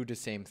 I can do the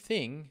same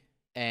thing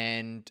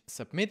and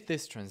submit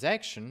this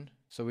transaction.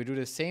 So we do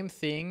the same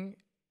thing.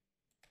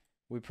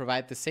 We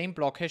provide the same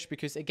block hash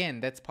because again,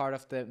 that's part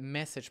of the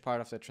message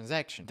part of the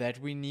transaction that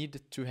we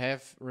need to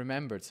have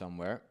remembered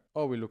somewhere.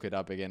 Or we look it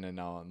up again in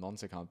our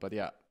nonce account. But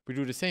yeah, we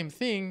do the same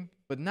thing,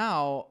 but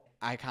now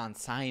I can't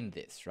sign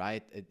this,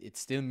 right? It's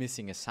still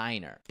missing a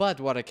signer.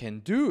 But what I can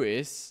do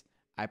is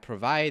I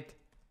provide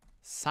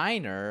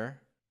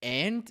signer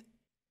and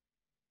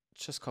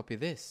just copy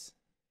this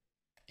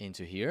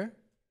into here.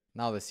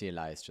 Now the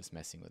CLI is just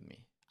messing with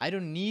me. I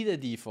don't need a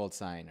default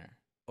signer.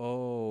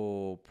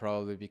 Oh,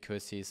 probably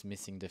because he's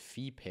missing the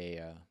fee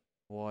payer.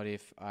 What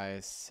if I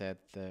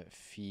set the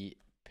fee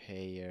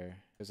payer?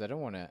 Because I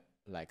don't want to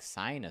like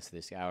sign as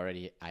this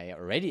guy. I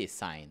already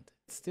signed.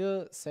 It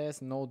still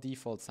says no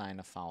default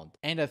signer found.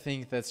 And I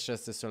think that's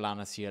just the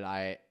Solana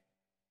CLI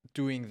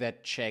doing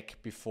that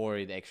check before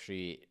it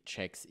actually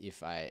checks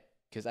if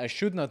because I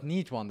should not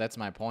need one. That's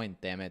my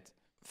point, damn it.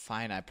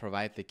 Fine, I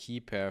provide the key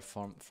pair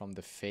from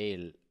the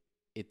fail.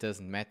 It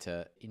doesn't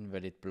matter.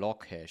 Invalid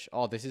block hash.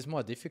 Oh, this is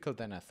more difficult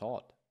than I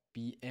thought.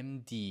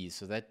 BMD,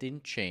 so that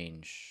didn't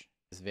change.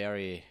 It's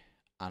very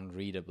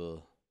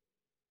unreadable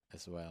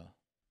as well.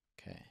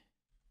 Okay.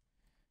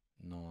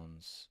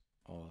 Nonce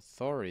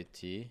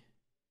authority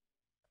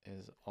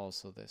is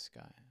also this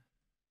guy.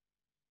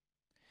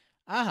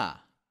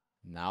 Aha!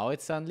 Now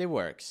it suddenly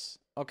works.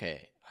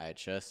 Okay, I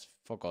just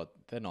forgot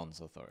the nonce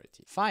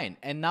authority. Fine,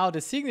 and now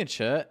the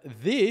signature,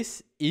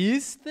 this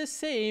is the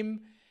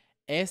same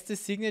as the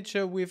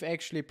signature we've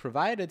actually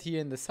provided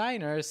here in the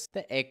signers,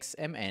 the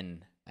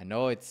XMN. I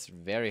know it's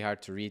very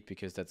hard to read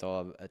because that's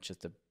all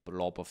just a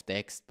blob of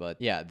text, but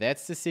yeah,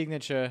 that's the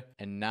signature.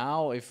 And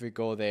now if we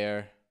go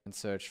there and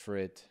search for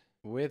it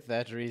with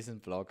that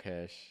recent block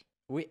hash,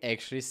 we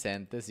actually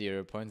sent the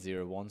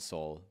 0.01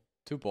 sol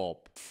to Bob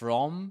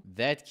from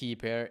that key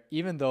pair,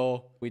 even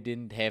though we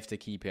didn't have the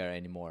key pair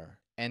anymore.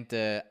 And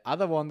the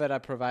other one that I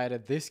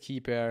provided, this key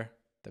pair,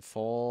 the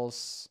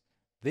false,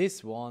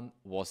 this one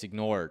was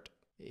ignored.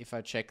 If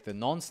I check the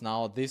nonce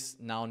now, this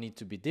now needs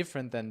to be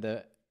different than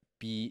the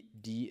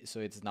BD, so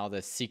it's now the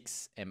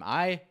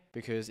 6MI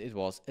because it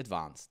was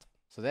advanced.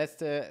 So that's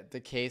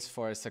the case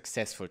for a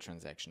successful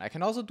transaction. I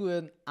can also do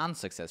an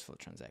unsuccessful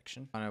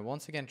transaction. And I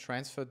once again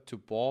transfer to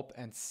Bob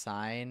and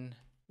sign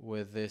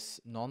with this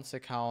nonce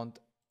account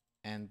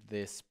and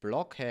this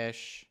block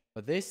hash.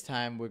 But this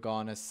time we're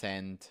gonna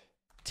send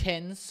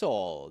 10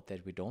 sol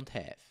that we don't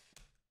have.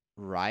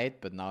 Right,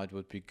 but now it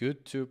would be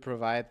good to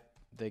provide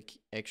the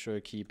actual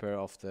keeper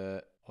of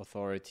the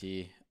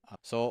authority.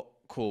 So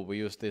cool, we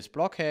use this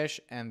block hash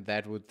and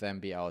that would then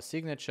be our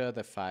signature,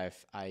 the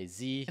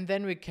 5IZ. And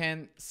then we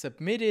can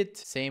submit it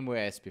same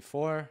way as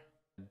before.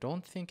 I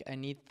don't think I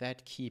need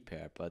that key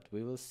pair, but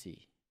we will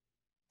see.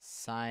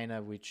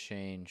 Signer we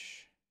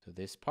change to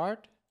this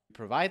part.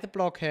 Provide the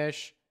block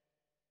hash,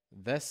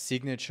 the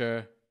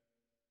signature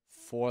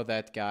for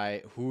that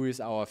guy who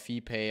is our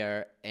fee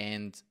payer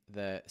and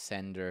the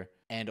sender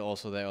and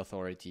also the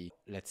authority.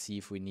 Let's see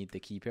if we need the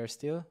key pair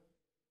still.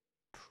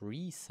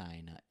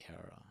 Pre-signer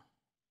error.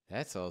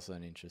 That's also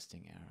an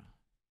interesting error.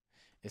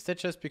 Is that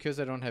just because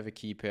I don't have a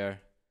key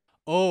pair?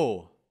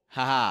 Oh,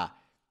 haha.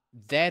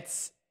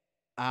 That's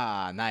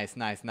nice.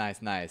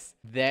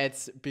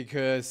 That's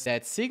because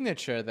that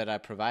signature that I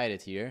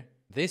provided here,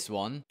 this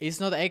one, is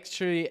not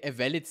actually a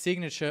valid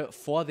signature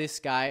for this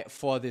guy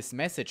for this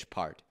message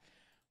part.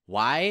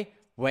 Why?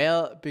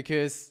 Well,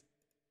 because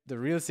the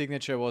real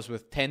signature was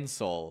with 10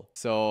 sol.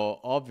 So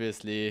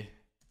obviously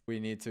we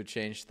need to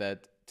change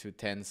that to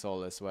 10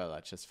 sol as well. I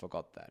just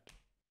forgot that.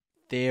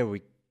 There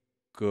we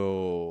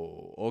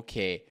go.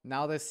 Okay.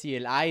 Now the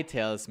CLI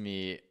tells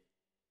me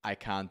I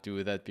can't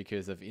do that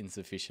because of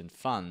insufficient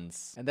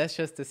funds. And that's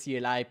just the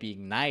CLI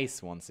being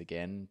nice once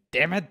again.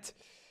 Damn it!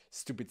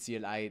 Stupid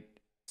CLI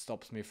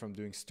stops me from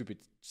doing stupid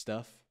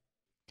stuff.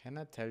 Can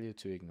I tell you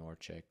to ignore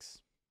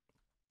checks?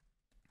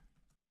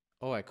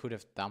 Oh, I could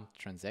have dumped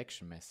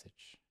transaction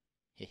message.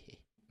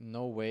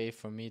 No way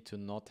for me to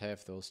not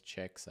have those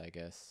checks, I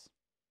guess.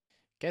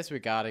 Guess we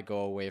gotta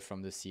go away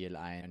from the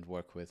CLI and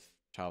work with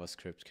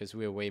JavaScript because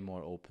we're way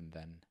more open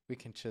then. We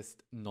can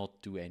just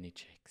not do any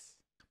checks.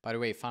 By the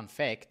way, fun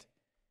fact,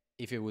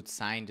 if it would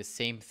sign the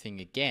same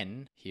thing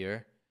again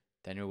here,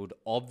 then we would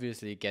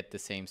obviously get the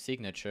same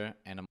signature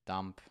and a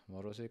dump,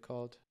 what was it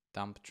called?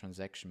 Dump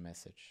transaction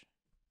message.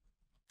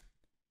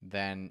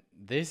 Then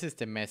this is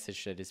the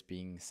message that is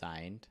being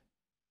signed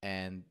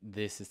and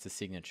this is the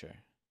signature.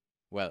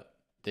 Well,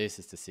 this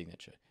is the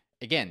signature.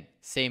 Again,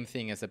 same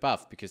thing as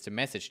above because the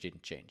message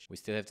didn't change. We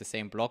still have the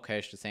same block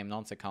hash, the same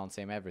nonce account,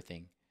 same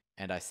everything.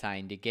 And I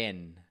signed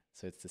again,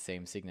 so it's the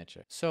same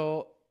signature.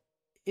 So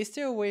is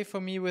there a way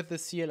for me with the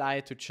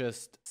CLI to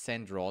just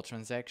send raw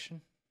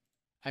transaction?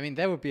 I mean,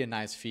 that would be a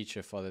nice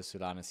feature for the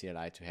Solana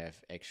CLI to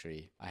have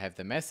actually. I have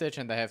the message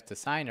and I have the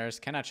signers.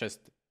 Can I just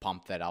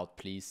pump that out,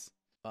 please?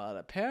 But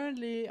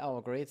apparently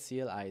our great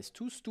CLI is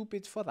too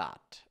stupid for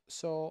that.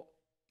 So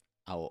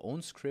our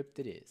own script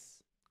it is.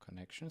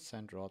 Connection,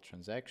 send raw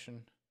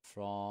transaction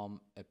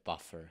from a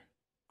buffer.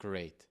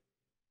 Great.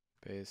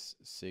 Base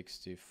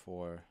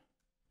 64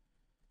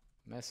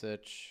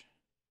 message.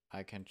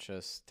 I can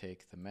just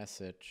take the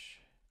message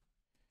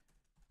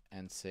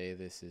and say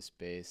this is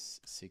base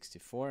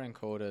 64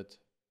 encoded.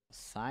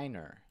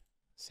 Signer.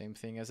 Same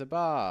thing as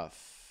above.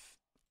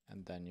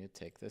 And then you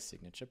take the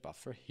signature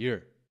buffer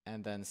here.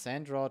 And then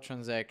send raw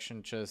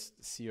transaction just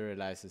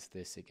serializes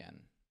this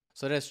again.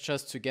 So that's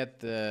just to get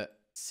the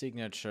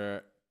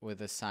signature with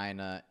the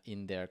signer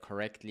in there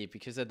correctly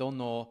because I don't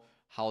know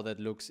how that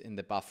looks in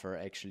the buffer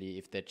actually,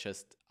 if they're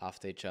just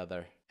after each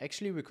other.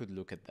 Actually, we could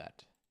look at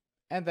that.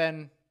 And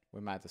then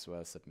we might as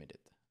well submit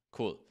it.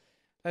 Cool.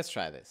 Let's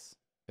try this.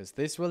 Because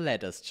this will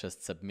let us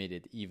just submit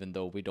it even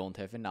though we don't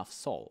have enough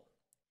sol.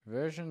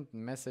 Versioned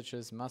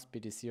messages must be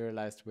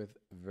deserialized with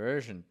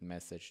versioned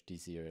message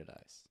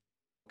deserialized.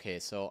 Okay,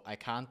 so I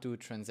can't do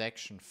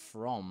transaction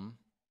from,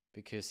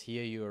 because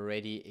here you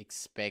already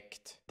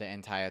expect the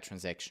entire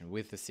transaction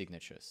with the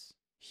signatures.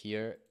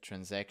 Here,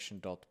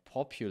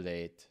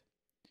 transaction.populate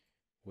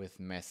with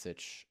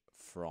message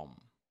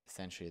from.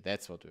 Essentially,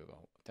 that's what we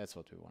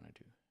want to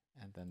do.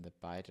 And then the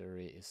byte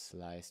array is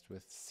sliced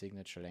with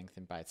signature length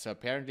in bytes. So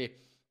apparently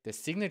the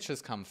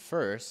signatures come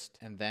first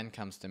and then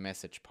comes the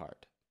message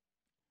part.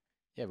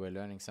 Yeah, we're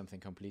learning something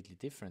completely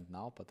different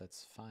now, but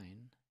that's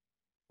fine.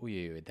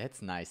 Ooh,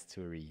 that's nice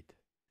to read.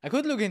 I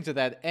could look into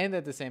that, and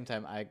at the same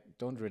time, I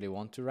don't really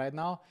want to right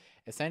now.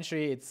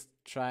 Essentially, it's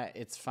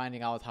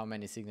finding out how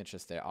many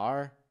signatures there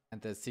are, and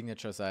the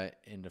signatures are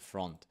in the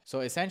front. So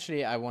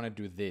essentially, I want to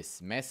do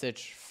this,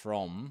 message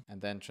from,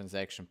 and then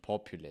transaction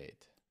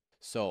populate.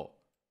 So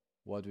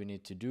what we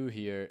need to do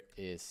here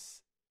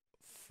is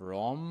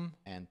from,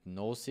 and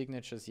no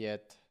signatures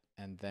yet,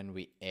 and then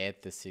we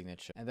add the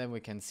signature, and then we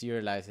can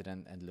serialize it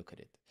and look at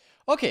it.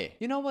 Okay,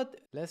 you know what?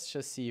 Let's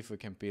just see if we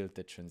can build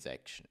the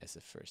transaction as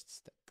a first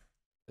step.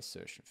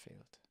 Assertion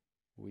failed.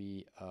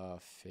 We are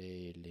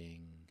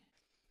failing.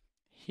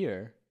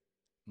 Here,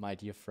 my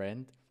dear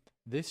friend,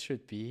 this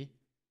should be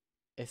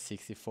a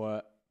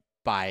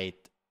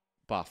 64-byte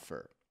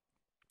buffer.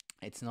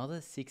 It's not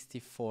a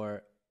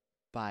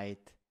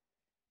 64-byte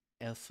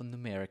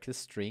alphanumerical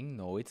string.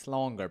 No, it's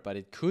longer, but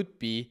it could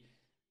be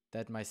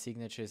that my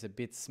signature is a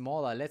bit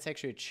smaller. Let's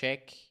actually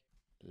check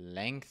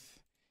length.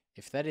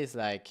 If that is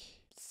like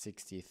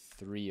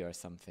 63 or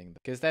something,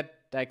 because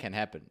that can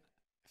happen.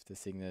 If the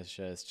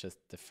signature is just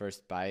the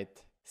first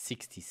byte.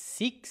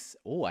 66?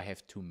 Oh, I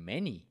have too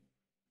many.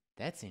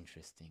 That's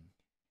interesting.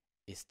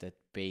 Is that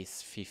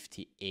base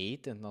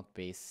 58 and not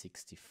base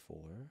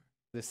 64?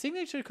 The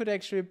signature could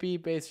actually be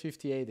base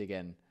 58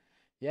 again.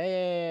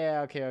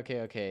 Yeah,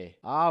 okay.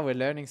 Ah, we're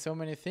learning so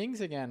many things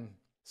again.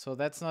 So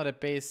that's not a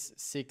base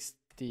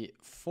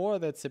 64,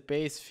 that's a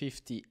base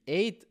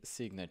 58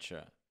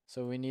 signature.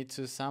 So we need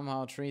to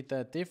somehow treat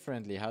that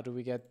differently. How do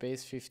we get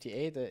base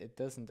 58? It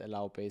doesn't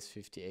allow base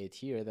 58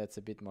 here. That's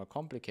a bit more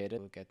complicated.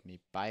 It'll get me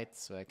bytes,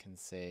 so I can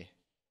say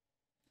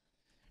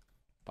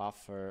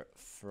buffer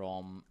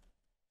from,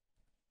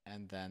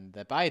 and then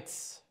the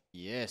bytes.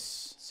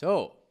 Yes.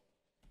 So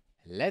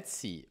let's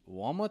see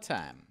one more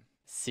time.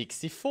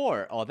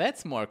 64. Oh,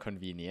 that's more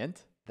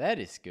convenient. That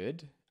is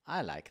good.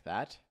 I like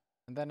that.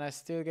 And then I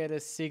still get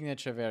a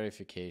signature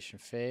verification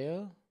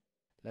fail.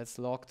 Let's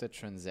log the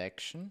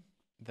transaction.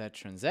 That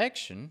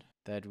transaction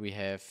that we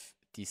have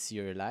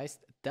deserialized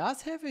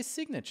does have a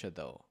signature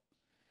though.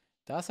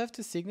 Does have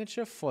the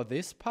signature for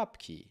this pub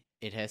key.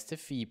 It has the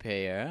fee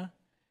payer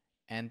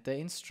and the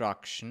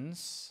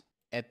instructions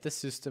at the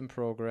system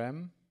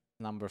program.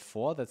 Number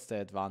 4, that's the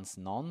advanced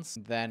nonce.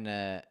 Then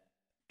a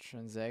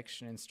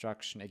transaction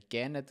instruction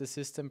again at the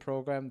system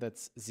program.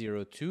 That's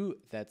 02.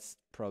 That's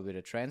probably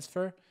the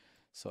transfer.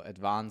 So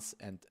advance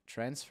and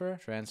transfer.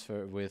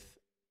 Transfer with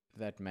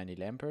that many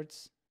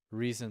Lamperts.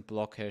 Recent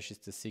block hash is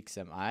the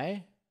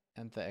 6MI.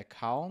 And the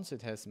accounts,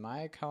 it has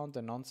my account,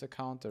 the nonce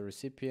account, the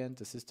recipient,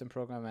 the system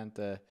program, and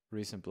the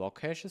recent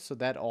block hashes. So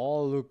that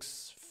all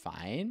looks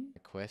fine. The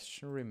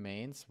question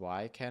remains,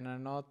 why can I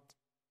not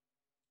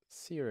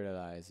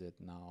serialize it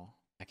now?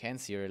 I can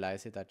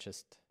serialize it, I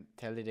just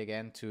tell it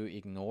again to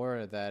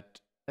ignore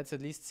that. Let's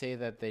at least say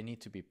that they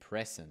need to be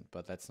present,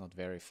 but let's not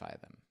verify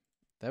them.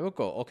 There we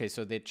go. Okay,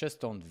 so they just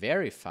don't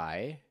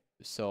verify.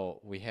 So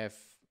we have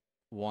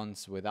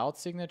ones without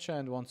signature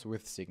and ones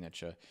with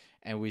signature.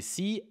 And we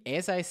see,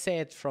 as I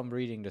said from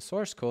reading the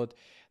source code,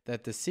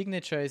 that the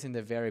signature is in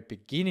the very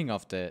beginning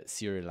of the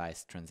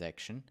serialized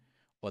transaction,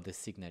 or the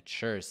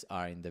signatures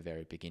are in the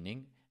very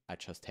beginning. I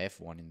just have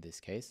one in this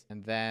case.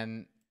 And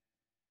then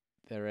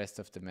the rest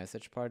of the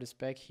message part is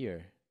back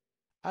here.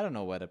 I don't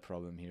know what the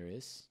problem here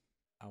is.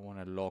 I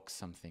want to log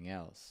something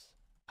else.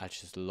 I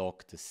just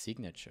log the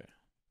signature,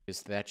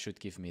 because that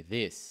should give me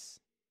this.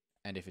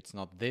 And if it's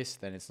not this,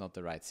 then it's not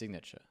the right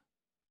signature.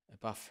 A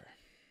buffer.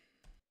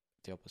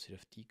 The opposite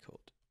of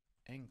decode.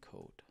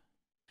 Encode.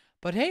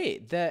 But hey,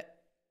 the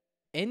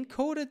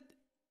encoded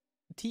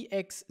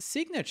TX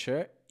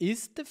signature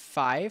is the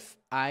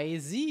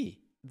 5IZ.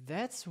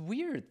 That's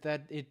weird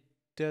that it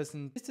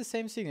doesn't. It's the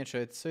same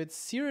signature. So it's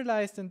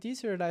serialized and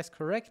deserialized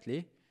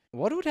correctly.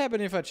 What would happen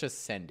if I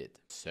just send it?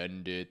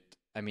 Send it.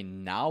 I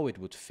mean, now it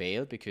would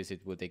fail because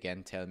it would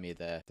again tell me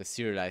that the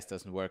serialized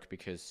doesn't work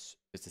because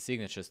the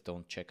signatures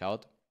don't check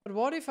out. But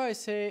what if I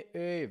say,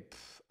 hey,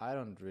 I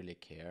don't really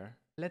care.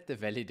 Let the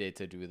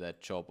validator do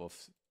that job of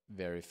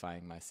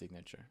verifying my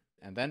signature.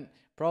 And then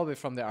probably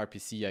from the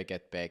RPC I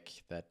get back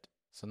that.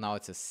 So now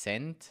it's a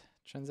send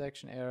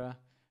transaction error,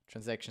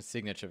 transaction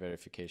signature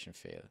verification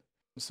fail.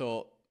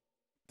 So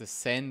the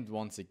send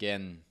once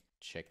again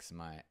checks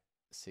my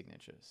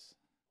signatures.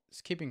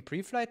 skipping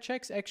pre-flight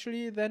checks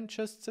actually then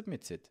just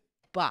submits it.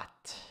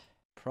 But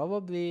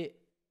probably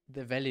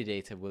the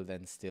validator will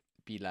then still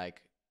be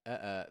like,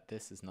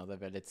 this is not a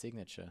valid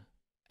signature.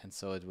 And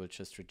so it will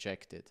just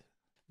reject it.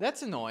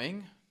 That's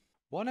annoying.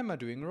 What am I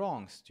doing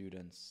wrong,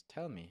 students?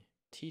 Tell me.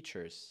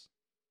 Teachers,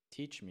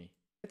 teach me.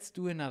 Let's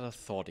do another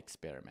thought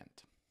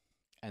experiment.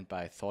 And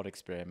by thought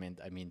experiment,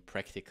 I mean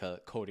practical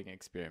coding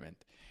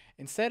experiment.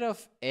 Instead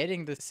of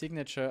adding the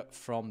signature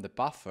from the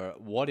buffer,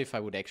 what if I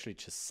would actually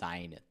just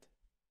sign it?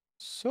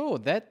 So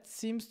that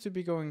seems to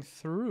be going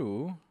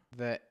through.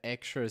 The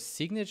actual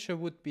signature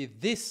would be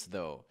this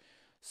though.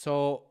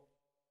 So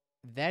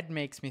that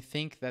makes me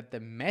think that the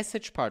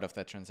message part of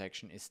that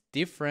transaction is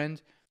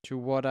different to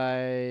what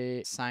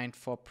I signed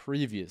for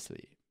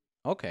previously.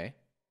 Okay,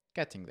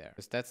 getting there.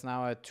 Because that's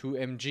now a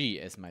 2mg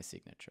as my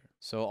signature.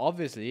 So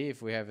obviously,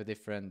 if we have a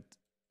different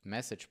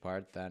message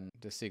part, then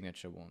the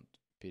signature won't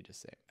be the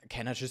same.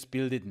 Can I just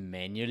build it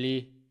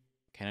manually?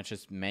 Can I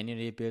just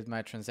manually build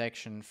my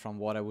transaction from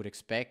what I would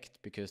expect?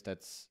 Because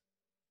that's,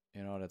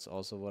 you know, that's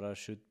also what I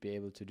should be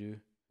able to do.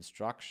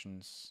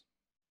 Instructions.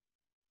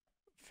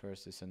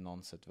 First is a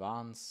nonce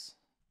advance,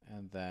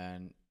 and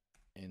then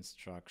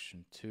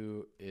instruction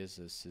 2 is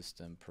a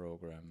system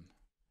program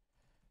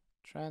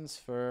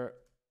transfer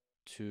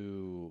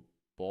to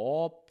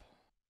Bob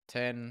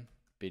 10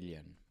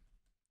 billion.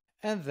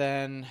 And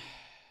then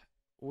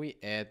we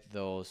add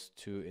those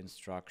two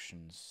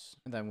instructions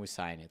and then we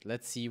sign it.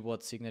 Let's see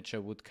what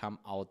signature would come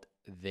out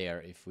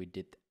there if we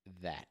did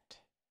that.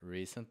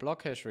 Recent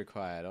block hash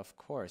required, of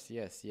course.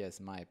 Yes,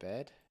 my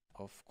bad.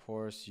 Of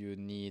course you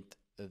need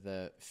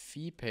the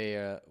fee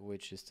payer,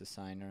 which is the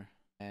signer,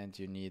 and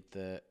you need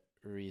the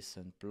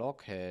recent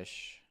block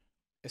hash.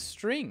 A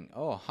string.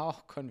 Oh, how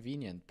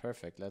convenient.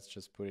 Perfect. Let's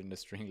just put in the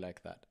string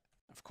like that.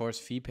 Of course,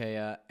 fee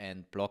payer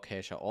and block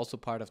hash are also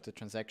part of the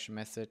transaction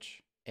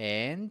message.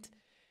 And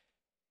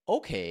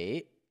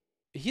okay,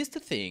 here's the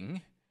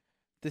thing.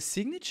 The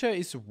signature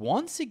is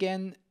once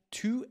again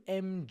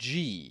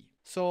 2mg.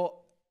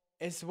 So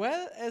as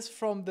well as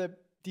from the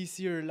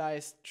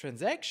deserialized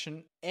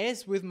transaction,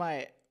 as with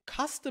my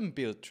custom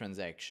built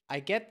transaction,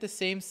 I get the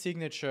same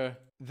signature.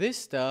 This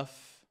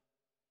stuff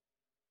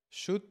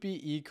should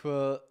be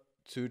equal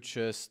to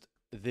just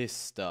this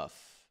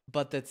stuff.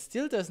 But that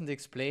still doesn't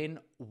explain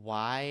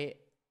why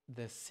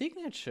the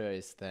signature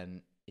is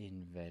then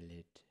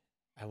invalid.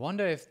 I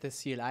wonder if the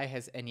CLI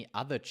has any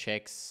other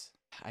checks.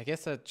 I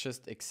guess I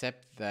just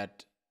accept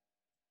that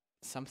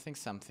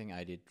something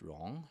I did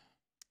wrong.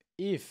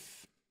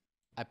 If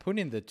I put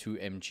in the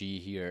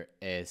 2mg here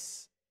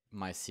as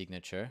my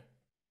signature,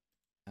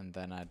 and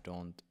then I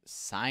don't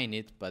sign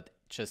it, but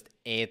just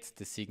add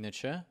the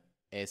signature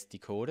as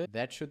decoded,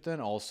 that should then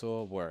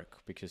also work,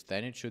 because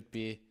then it should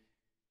be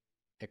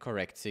a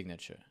correct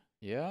signature.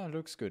 Yeah,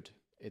 looks good.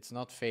 It's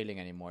not failing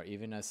anymore,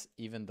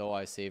 even though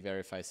I say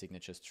verify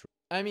signatures true.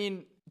 I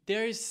mean,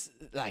 there's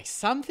like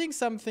something.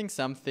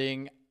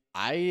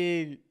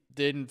 I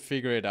didn't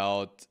figure it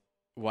out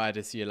why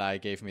the CLI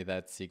gave me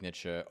that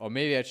signature. Or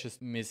maybe I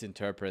just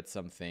misinterpret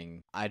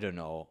something. I don't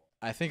know.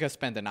 I think I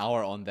spent an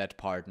hour on that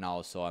part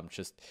now, so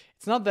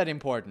it's not that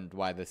important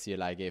why the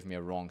CLI gave me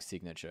a wrong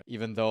signature,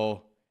 even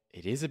though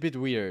it is a bit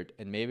weird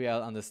and maybe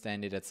I'll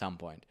understand it at some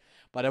point.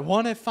 But I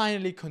want to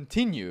finally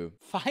continue.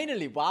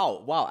 Finally,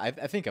 wow. I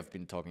think I've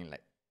been talking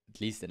like at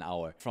least an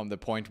hour from the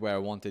point where I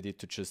wanted it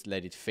to just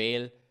let it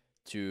fail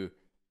to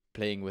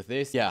playing with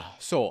this. Yeah,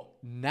 so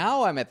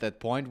now I'm at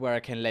that point where I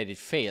can let it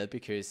fail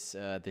because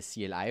the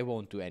CLI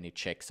won't do any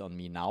checks on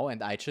me now,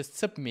 and I just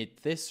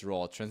submit this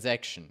raw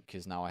transaction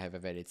because now I have a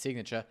valid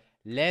signature.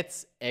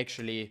 Let's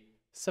actually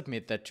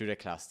submit that to the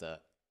cluster,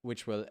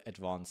 which will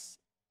advance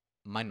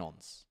my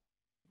nonce.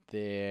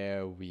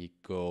 There we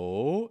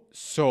go.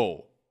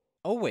 So,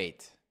 oh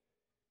wait,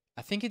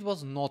 I think it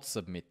was not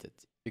submitted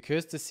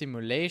because the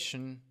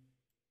simulation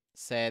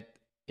said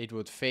it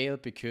would fail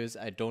because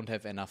I don't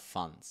have enough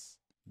funds.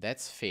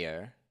 That's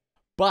fair,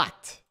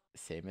 but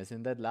same as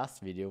in that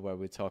last video where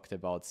we talked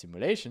about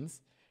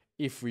simulations,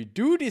 if we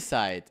do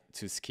decide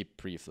to skip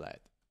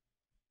pre-flight,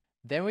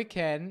 then we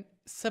can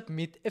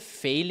submit a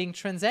failing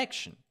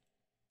transaction.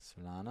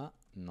 Solana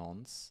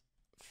nonce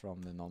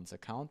from the nonce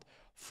account.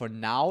 For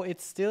now,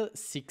 it's still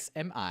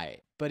 6MI.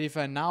 But if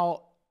I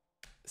now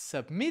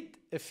submit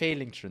a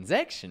failing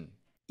transaction,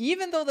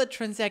 even though the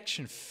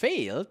transaction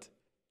failed,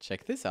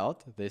 check this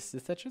out. This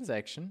is the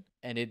transaction,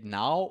 and it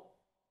now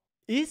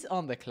is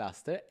on the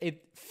cluster.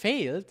 It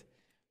failed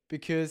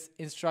because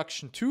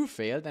instruction 2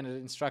 failed, and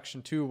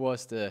instruction 2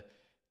 was the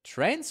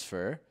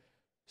transfer.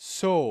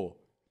 So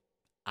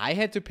I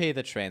had to pay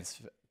the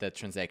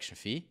transaction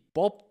fee.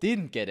 Bob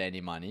didn't get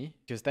any money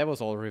because that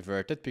was all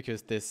reverted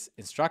because this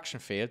instruction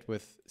failed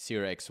with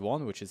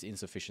 0x1, which is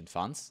insufficient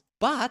funds.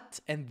 But,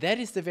 and that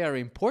is the very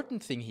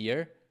important thing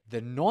here,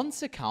 the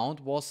nonce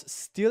account was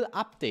still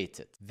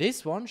updated.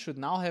 This one should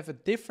now have a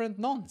different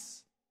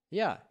nonce.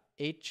 Yeah,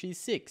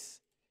 HG6.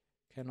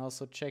 Can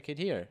also check it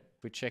here.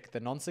 If we check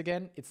the nonce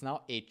again, it's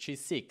now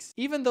HG6.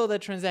 Even though the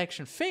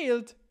transaction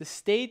failed, the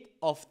state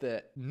of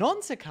the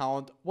nonce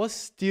account was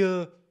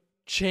still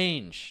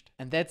changed.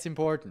 And that's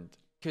important.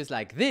 Because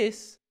like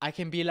this, I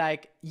can be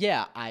like,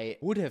 yeah, I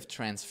would have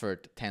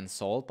transferred 10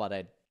 sol, but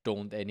I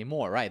don't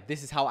anymore, right?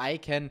 This is how I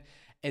can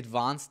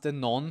advance the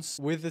nonce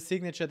with the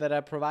signature that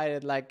I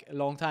provided like a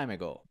long time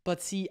ago.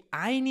 But see,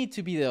 I need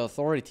to be the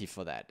authority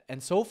for that.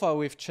 And so far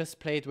we've just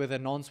played with a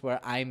nonce where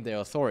I'm the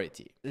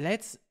authority.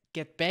 Let's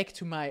get back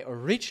to my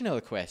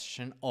original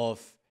question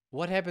of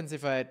what happens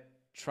if I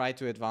try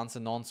to advance a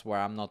nonce where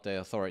I'm not the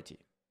authority.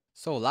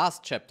 So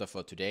last chapter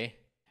for today,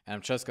 and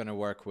I'm just gonna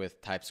work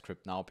with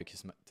TypeScript now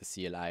because the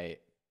CLI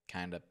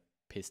kind of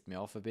pissed me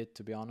off a bit,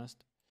 to be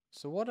honest.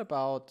 So what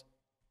about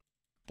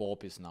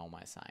Bob is now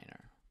my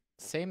signer?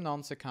 Same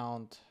nonce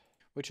account,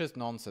 we just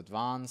nonce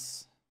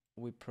advance.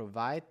 We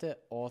provide the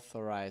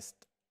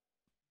authorized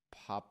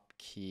pub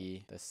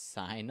key, the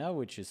signer,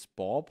 which is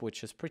Bob. We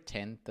just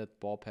pretend that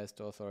Bob has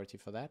the authority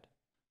for that,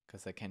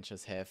 because I can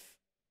just have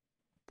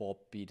Bob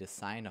be the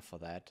signer for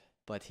that,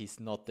 but he's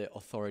not the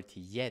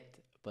authority yet.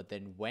 But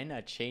then when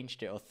I change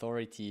the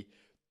authority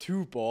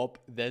to Bob,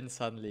 then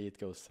suddenly it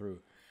goes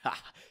through.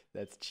 Ha!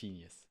 That's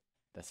genius.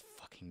 That's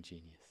fucking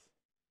genius.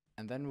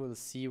 And then we'll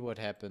see what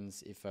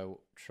happens if I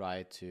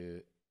try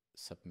to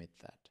submit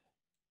that.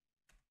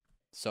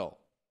 So,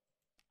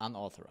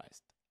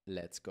 unauthorized.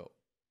 Let's go.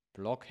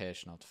 Block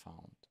hash not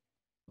found.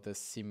 The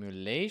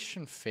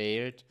simulation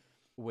failed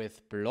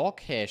with block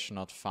hash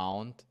not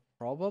found,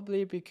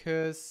 probably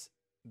because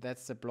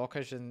that's the block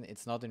hash and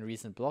it's not in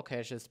recent block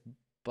hashes,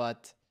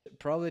 but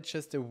probably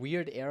just a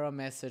weird error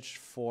message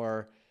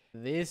for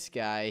this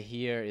guy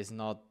here is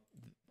not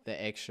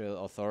the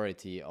actual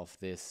authority of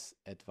this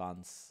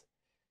advance.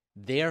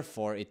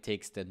 Therefore, it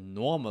takes the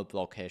normal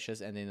block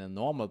hashes, and in the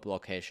normal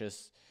block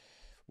hashes,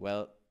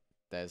 well,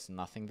 there's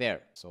nothing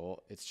there.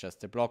 So it's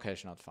just a block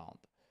hash not found.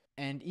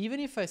 And even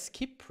if I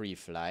skip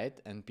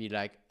pre-flight and be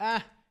like,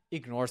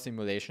 ignore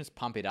simulations,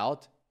 pump it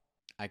out,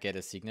 I get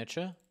a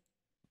signature.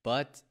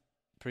 But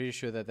pretty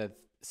sure that that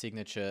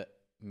signature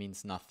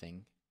means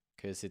nothing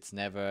because it's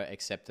never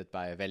accepted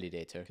by a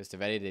validator, because the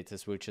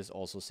validators will just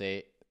also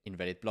say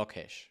invalid block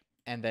hash.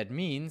 And that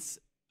means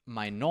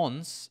my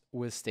nonce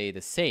will stay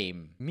the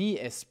same. Me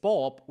as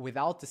Bob,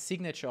 without the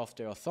signature of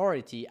the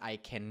authority, I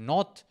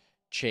cannot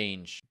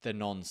change the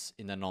nonce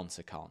in the nonce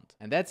account.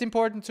 And that's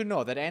important to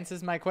know. That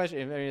answers my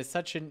question. It's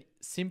such a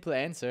simple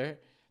answer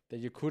that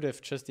you could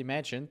have just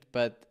imagined,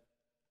 but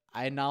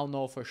I now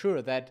know for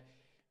sure that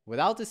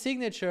without the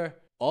signature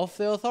of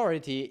the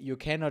authority, you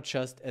cannot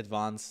just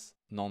advance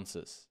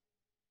nonces.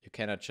 You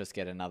cannot just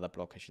get another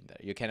block hash in there.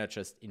 You cannot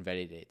just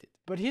invalidate it.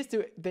 But here's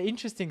the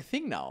interesting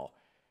thing now.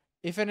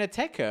 If an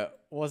attacker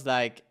was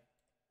like,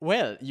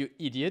 well, you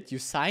idiot, you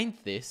signed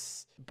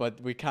this,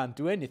 but we can't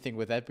do anything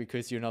with that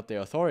because you're not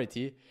the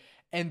authority,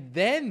 and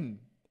then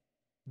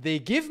they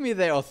give me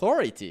the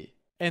authority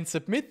and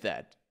submit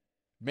that.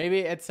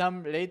 Maybe at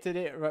some later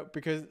day,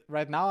 because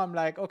right now I'm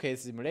like, okay,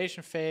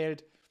 simulation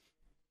failed,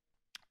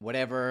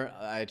 whatever,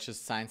 I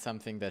just signed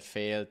something that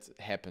failed,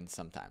 happens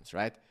sometimes,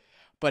 right?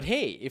 But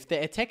hey, if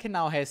the attacker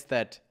now has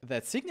that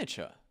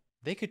signature,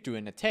 they could do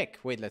an attack.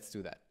 Wait, let's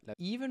do that.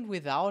 Even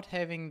without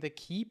having the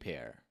key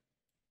pair,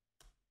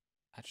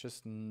 I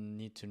just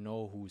need to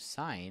know who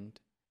signed.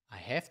 I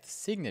have the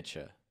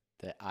signature,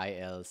 the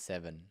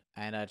IL7,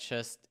 and I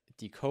just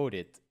decode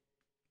it.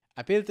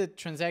 I built the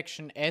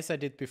transaction as I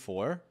did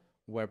before,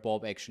 where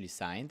Bob actually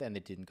signed and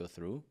it didn't go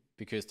through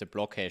because the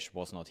block hash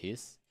was not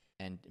his.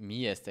 And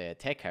me as the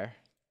attacker,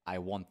 I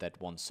want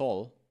that 1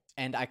 sol.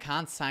 And I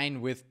can't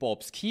sign with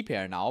Bob's key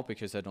pair now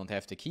because I don't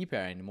have the key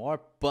pair anymore.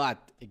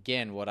 But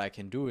again, what I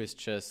can do is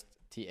just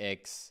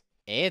tx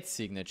add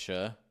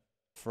signature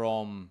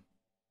from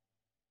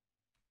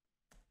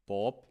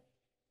Bob,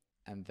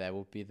 and that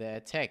would be the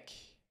attack,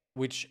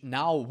 which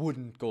now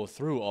wouldn't go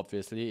through,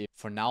 obviously.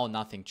 For now,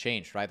 nothing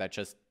changed, right? I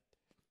just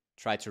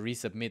tried to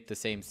resubmit the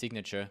same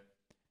signature.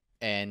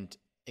 And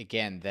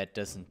again, that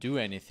doesn't do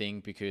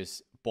anything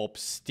because Bob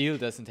still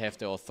doesn't have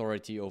the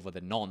authority over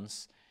the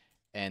nonce.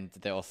 And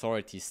the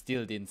authority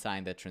still didn't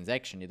sign that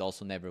transaction. It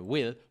also never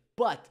will.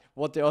 But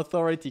what the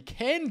authority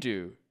can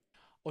do,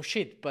 oh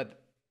shit, but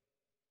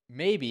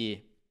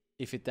maybe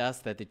if it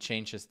does that, it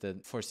changes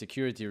for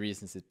security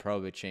reasons, it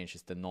probably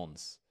changes the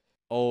nonce.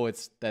 Oh,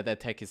 it's that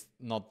attack is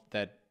not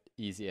that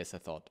easy as I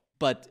thought.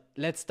 But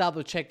let's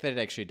double check that it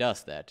actually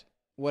does that.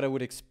 What I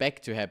would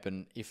expect to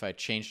happen if I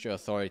change the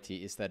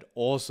authority is that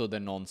also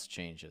the nonce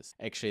changes.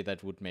 Actually,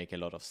 that would make a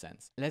lot of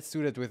sense. Let's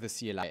do that with the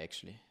CLI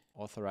actually.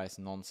 Authorize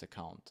nonce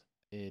account.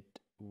 It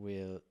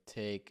will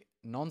take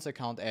nonce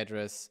account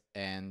address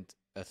and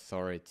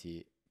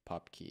authority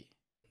pub key.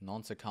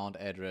 Nonce account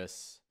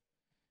address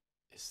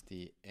is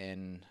the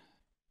N,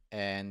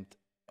 and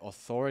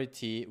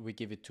authority we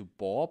give it to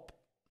Bob.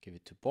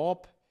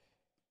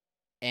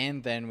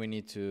 And then we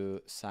need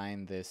to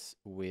sign this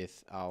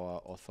with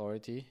our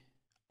authority.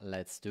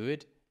 Let's do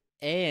it.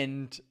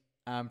 And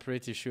I'm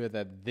pretty sure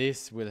that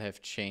this will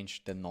have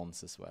changed the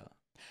nonce as well.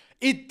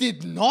 It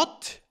did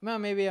not. Well,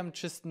 maybe I'm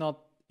just not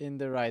in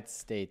the right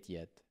state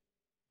yet.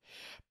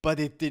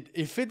 But it did.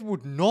 If it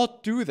would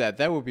not do that,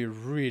 that would be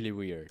really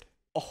weird.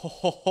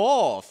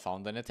 Oh,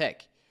 found an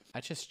attack.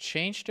 I just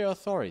changed the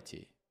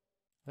authority.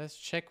 Let's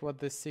check what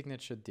this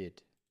signature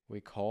did.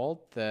 We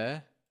called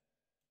the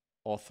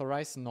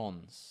authorize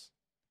nonce.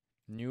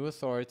 New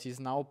authority is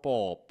now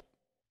Bob.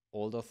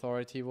 Old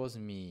authority was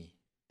me,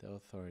 the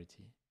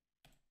authority.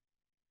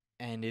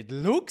 And it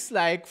looks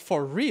like,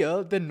 for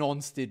real, the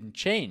nonce didn't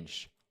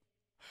change.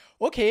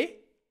 Okay,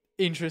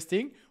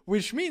 interesting,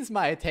 which means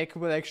my attack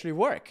will actually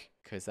work,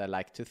 because I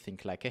like to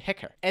think like a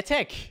hacker.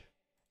 Attack!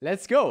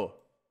 Let's go!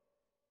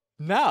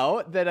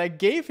 Now that I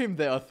gave him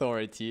the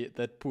authority,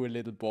 that poor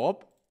little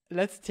Bob,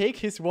 let's take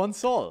his one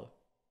sol.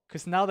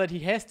 Because now that he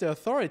has the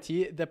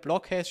authority, the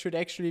block hash should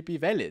actually be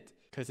valid,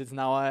 because it's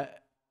now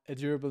a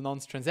durable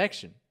nonce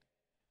transaction.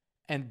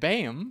 And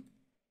bam!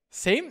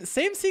 Same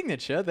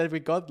signature that we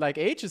got like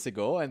ages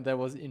ago and that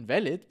was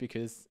invalid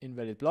because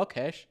invalid block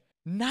hash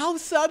now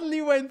suddenly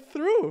went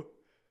through.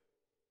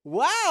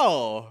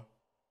 Wow!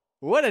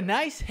 What a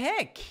nice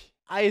hack!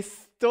 I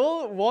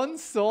stole one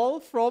sol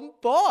from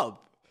Bob.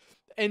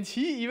 And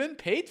he even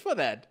paid for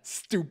that.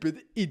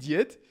 Stupid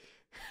idiot.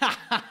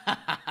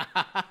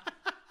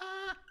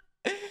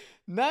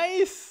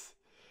 Nice!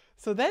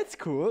 So that's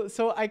cool.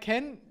 So I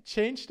can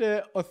change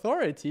the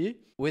authority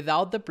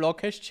without the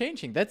block hash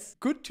changing. That's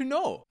good to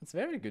know. It's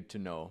very good to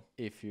know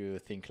if you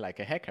think like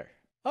a hacker.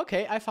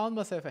 Okay, I found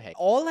myself a hack.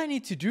 All I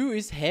need to do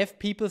is have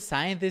people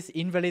sign this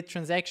invalid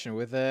transaction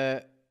with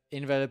a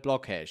invalid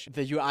block hash.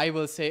 The UI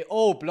will say,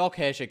 oh, block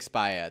hash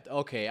expired.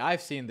 Okay,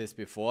 I've seen this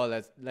before.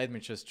 Let me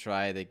just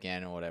try it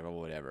again or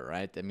whatever,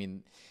 right? I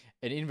mean,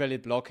 an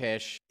invalid block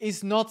hash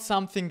is not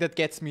something that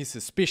gets me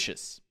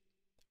suspicious.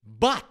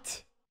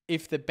 But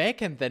if the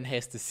backend then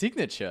has the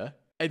signature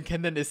and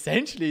can then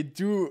essentially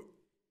do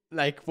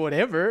like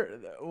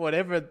whatever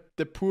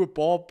the poor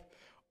Bob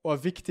or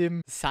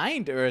victim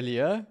signed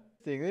earlier,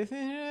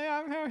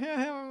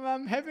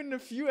 I'm having a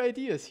few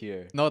ideas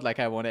here. Not like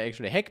I want to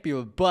actually hack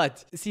people,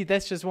 but see,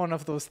 that's just one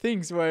of those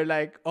things where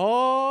like,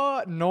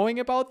 oh, knowing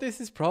about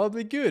this is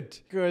probably good.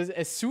 Because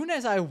as soon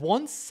as I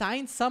once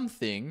signed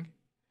something,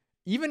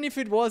 even if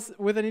it was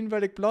with an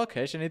invalid block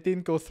hash and it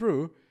didn't go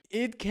through,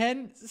 it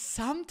can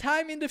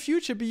sometime in the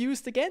future be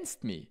used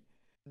against me.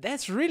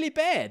 That's really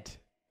bad.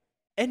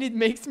 And it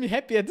makes me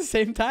happy at the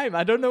same time.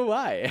 I don't know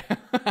why.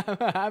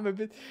 I'm a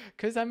bit,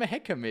 because I'm a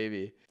hacker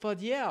maybe.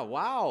 But yeah,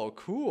 wow,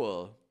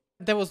 cool.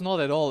 That was not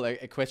at all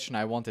a question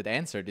I wanted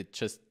answered.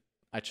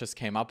 I just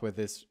came up with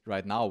this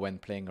right now when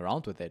playing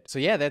around with it. So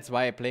yeah, that's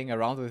why playing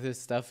around with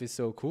this stuff is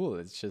so cool.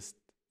 It's just,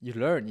 you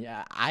learn.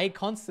 Yeah, I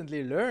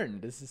constantly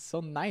learn. This is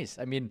so nice.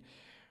 I mean,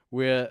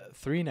 we're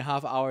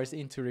 3.5 hours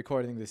into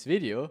recording this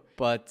video,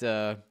 but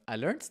I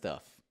learned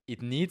stuff.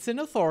 It needs an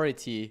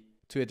authority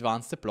to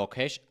advance the block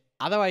hash.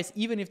 Otherwise,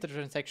 even if the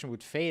transaction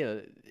would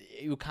fail,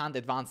 you can't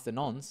advance the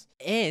nonce.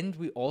 And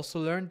we also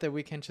learned that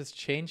we can just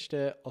change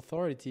the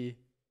authority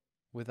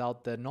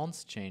without the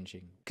nonce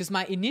changing. Because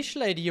my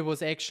initial idea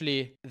was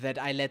actually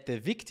that I let the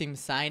victim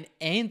sign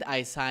and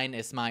I sign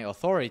as my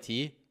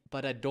authority,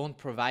 but I don't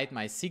provide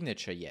my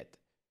signature yet.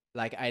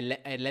 Like I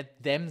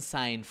let them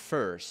sign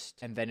first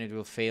and then it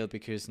will fail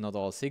because not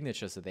all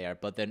signatures are there.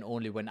 But then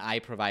only when I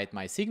provide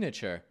my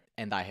signature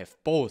and I have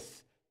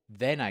both,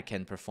 then I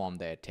can perform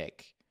the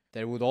attack.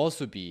 There would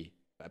also be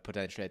a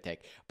potential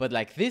attack. But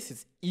like this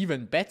is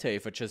even better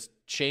if I just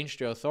change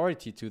the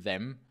authority to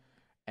them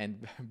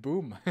and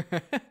boom,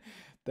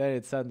 then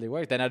it suddenly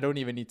works. Then I don't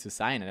even need to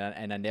sign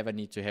and I never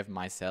need to have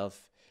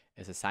myself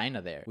as a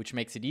signer there, which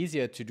makes it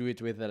easier to do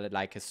it with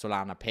like a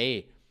Solana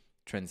Pay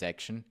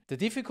transaction. The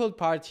difficult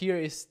part here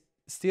is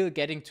still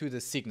getting to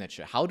the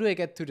signature. How do I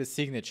get to the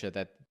signature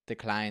that the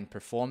client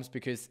performs?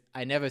 Because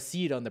I never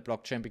see it on the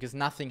blockchain because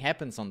nothing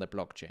happens on the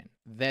blockchain.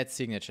 That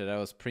signature that I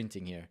was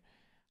printing here.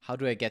 How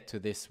do I get to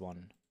this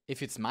one?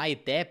 If it's my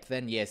dApp,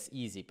 then yes,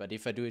 easy. But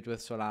if I do it with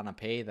Solana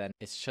Pay, then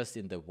it's just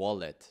in the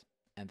wallet.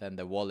 And then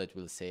the wallet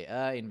will say,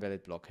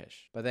 invalid block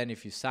hash. But then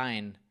if you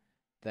sign,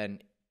 then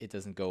it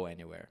doesn't go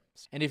anywhere.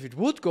 And if it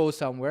would go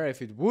somewhere,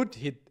 if it would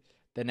hit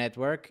the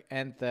network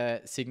and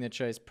the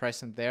signature is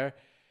present there,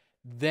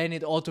 then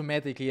it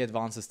automatically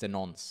advances the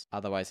nonce.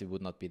 Otherwise, it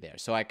would not be there.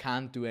 So I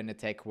can't do an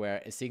attack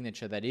where a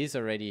signature that is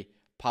already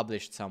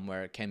published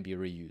somewhere can be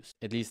reused.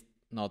 At least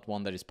not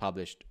one that is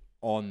published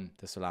on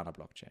the Solana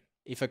blockchain.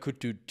 If I could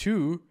do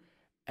two,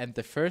 and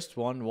the first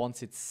one,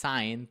 once it's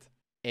signed,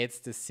 adds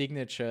the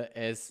signature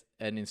as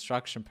an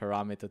instruction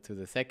parameter to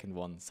the second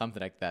one,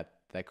 something like that,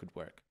 that could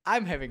work.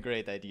 I'm having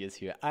great ideas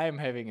here. I'm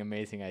having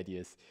amazing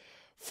ideas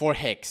for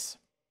hacks,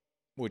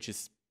 which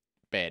is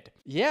bad.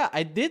 Yeah,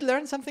 I did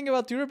learn something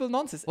about durable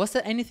nonces. Was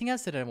there anything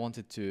else that I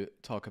wanted to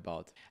talk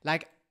about?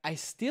 Like, I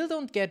still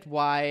don't get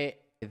why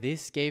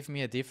this gave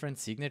me a different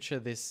signature.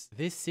 This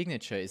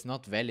signature is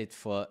not valid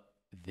for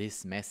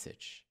this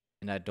message.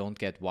 And I don't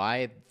get why.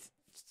 It's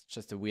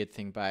just a weird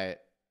thing by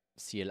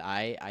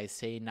CLI, I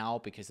say now,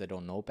 because I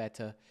don't know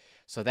better.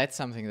 So that's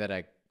something that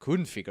I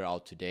couldn't figure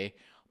out today.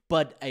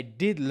 But I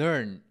did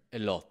learn a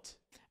lot.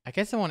 I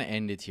guess I want to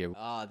end it here.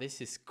 This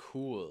is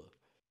cool.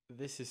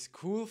 This is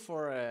cool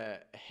for a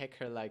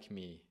hacker like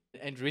me.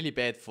 And really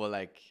bad for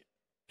like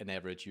an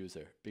average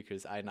user,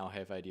 because I now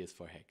have ideas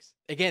for hacks.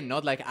 Again,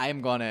 not like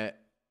I'm gonna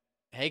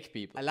hack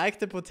people. I like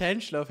the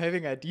potential of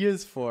having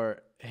ideas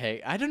for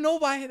hack. I don't know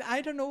why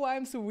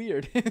I'm so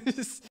weird.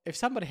 If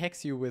somebody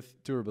hacks you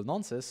with durable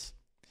nonces,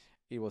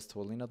 it was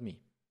totally not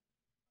me.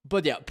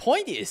 But yeah,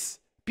 point is,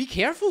 be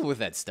careful with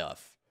that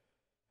stuff.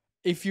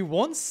 If you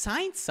once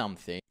signed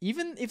something,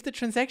 even if the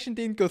transaction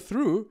didn't go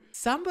through,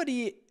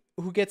 somebody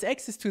who gets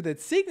access to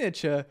that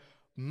signature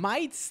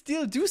might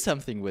still do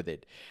something with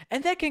it.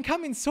 And that can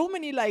come in so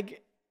many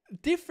like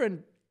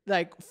different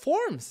like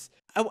forms.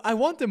 I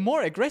want a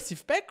more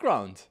aggressive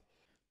background.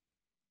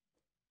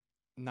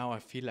 Now I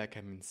feel like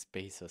I'm in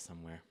space or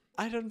somewhere.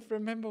 I don't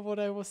remember what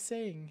I was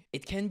saying.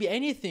 It can be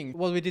anything.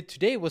 What we did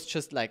today was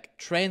just like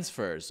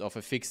transfers of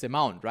a fixed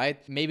amount,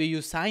 right? Maybe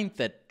you signed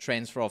that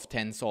transfer of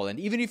 10 sol. And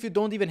even if you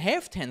don't even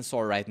have 10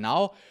 sol right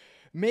now,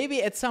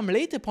 maybe at some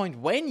later point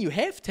when you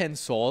have 10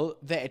 sol,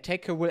 the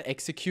attacker will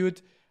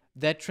execute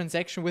that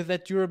transaction with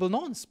that durable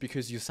nonce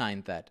because you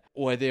signed that.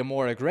 Or they're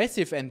more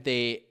aggressive and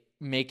they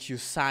make you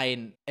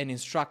sign an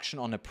instruction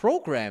on a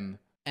program,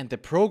 and the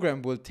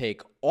program will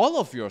take all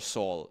of your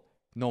sol,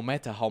 no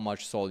matter how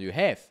much sol you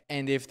have.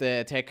 And if the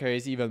attacker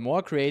is even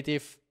more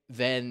creative,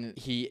 then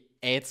he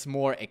adds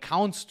more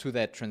accounts to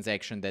that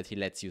transaction that he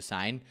lets you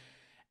sign,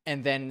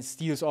 and then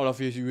steals all of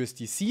your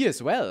USDC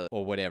as well,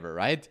 or whatever,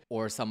 right?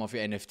 Or some of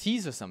your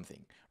NFTs or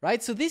something,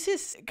 right? So this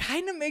is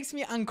kind of makes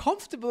me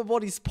uncomfortable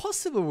what is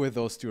possible with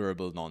those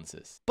durable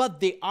nonces.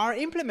 But they are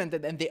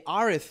implemented and they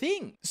are a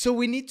thing. So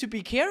we need to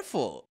be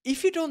careful.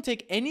 If you don't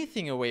take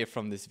anything away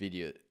from this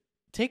video,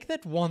 take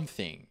that one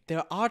thing.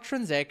 There are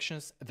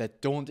transactions that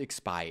don't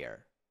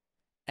expire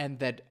and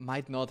that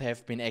might not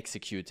have been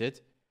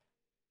executed,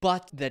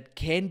 but that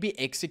can be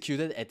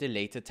executed at a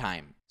later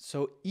time.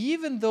 So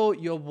even though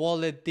your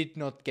wallet did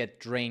not get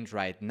drained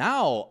right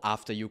now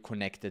after you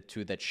connected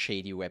to that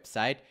shady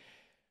website,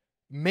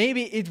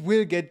 maybe it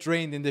will get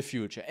drained in the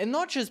future. And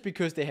not just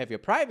because they have your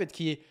private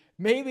key,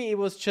 maybe it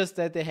was just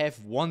that they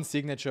have one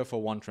signature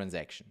for one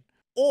transaction.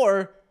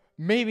 Or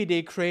maybe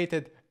they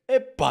created a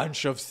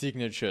bunch of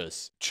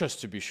signatures, just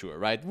to be sure,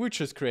 right? We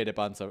just create a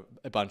bunch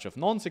of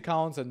nonce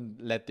accounts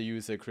and let the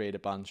user create a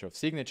bunch of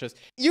signatures.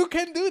 You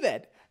can do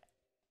that.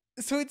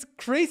 So it's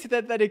crazy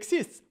that that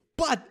exists.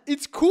 But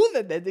it's cool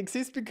that that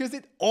exists because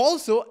it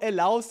also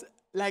allows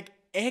like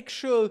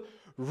actual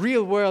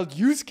real world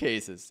use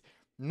cases.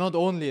 Not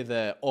only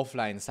the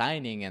offline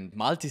signing and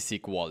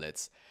multi-sig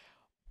wallets,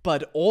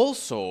 but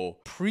also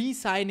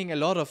pre-signing a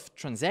lot of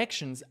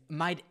transactions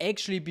might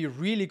actually be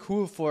really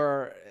cool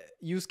for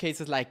use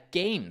cases like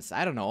games.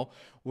 I don't know,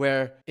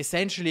 where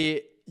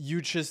essentially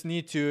you just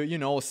need to, you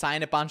know,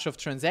 sign a bunch of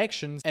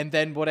transactions and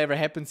then whatever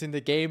happens in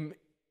the game,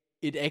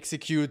 it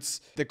executes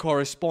the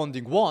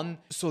corresponding one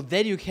so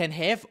that you can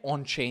have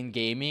on-chain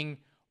gaming,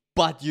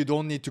 but you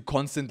don't need to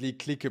constantly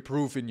click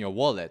approve in your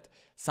wallet.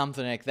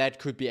 Something like that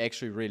could be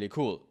actually really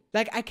cool.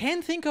 Like I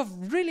can think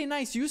of really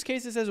nice use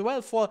cases as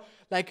well for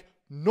like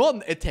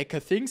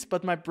non-attacker things,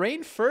 but my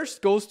brain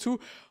first goes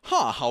to,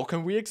 how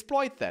can we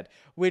exploit that?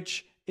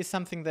 Which is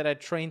something that I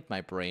trained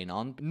my brain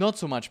on. Not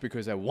so much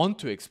because I want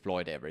to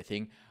exploit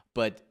everything,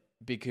 but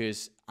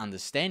because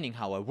understanding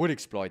how I would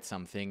exploit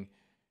something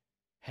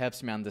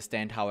helps me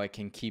understand how I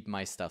can keep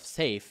my stuff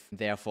safe,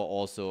 therefore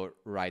also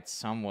write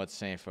somewhat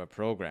safer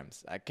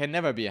programs. I can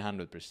never be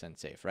 100%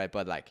 safe, right?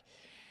 But like,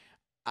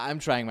 I'm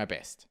trying my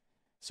best.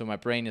 So my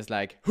brain is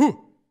like,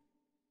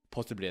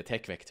 possibly a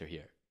tech vector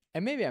here.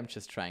 And maybe I'm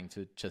just trying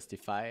to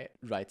justify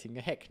writing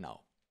a hack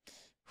now.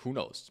 Who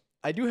knows?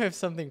 I do have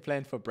something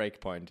planned for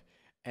Breakpoint,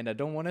 and I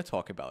don't want to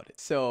talk about it.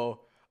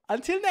 So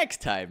until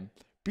next time,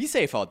 be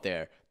safe out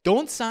there.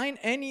 Don't sign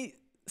any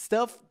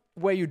stuff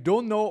where you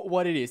don't know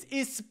what it is,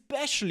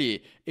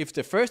 especially if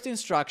the first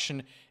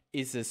instruction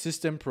is a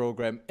system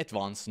program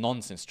advanced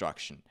nonce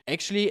instruction.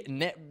 Actually,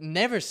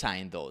 never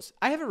sign those.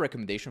 I have a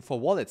recommendation for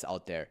wallets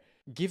out there.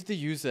 Give the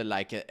user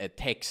like a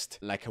text,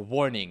 like a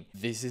warning.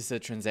 This is a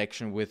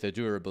transaction with a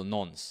durable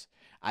nonce.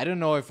 I don't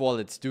know if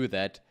wallets do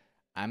that.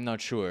 I'm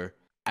not sure.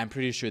 I'm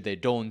pretty sure they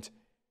don't.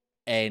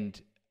 And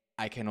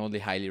I can only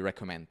highly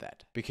recommend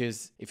that.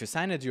 Because if you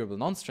sign a durable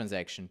nonce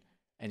transaction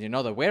and you're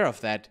not aware of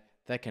that,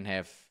 that can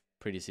have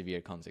pretty severe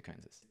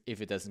consequences.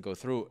 If it doesn't go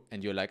through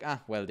and you're like,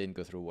 well, it didn't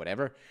go through,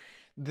 whatever,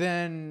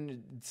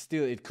 then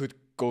still it could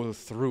go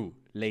through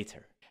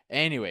later.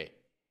 Anyway,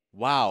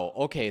 wow.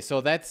 Okay, so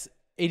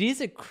it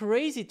is a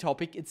crazy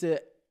topic. It's an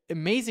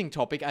amazing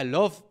topic. I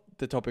love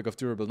the topic of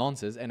durable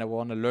nonces and I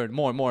want to learn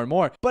more and more and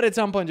more. But at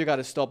some point you got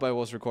to stop. I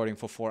was recording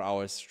for 4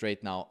 hours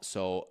straight now.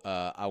 So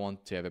I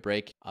want to have a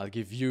break. I'll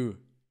give you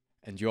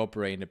and your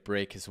brain a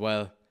break as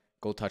well.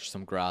 Go touch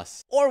some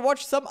grass or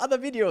watch some other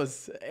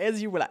videos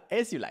as you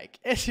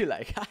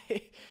like.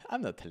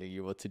 I'm not telling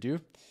you what to do,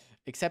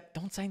 except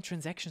don't sign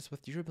transactions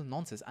with durable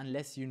nonces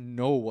unless you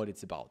know what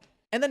it's about.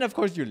 And then of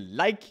course you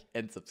like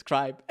and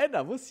subscribe, and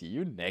I will see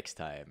you next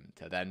time.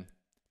 Till then,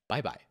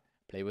 bye bye.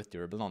 Play with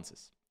durable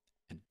nonces.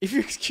 And if you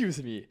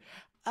excuse me,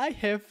 I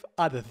have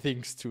other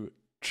things to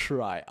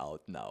try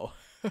out now.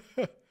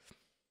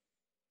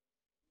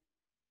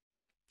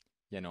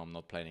 Yeah, no, I'm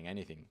not planning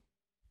anything.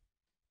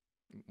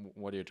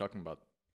 What are you talking about?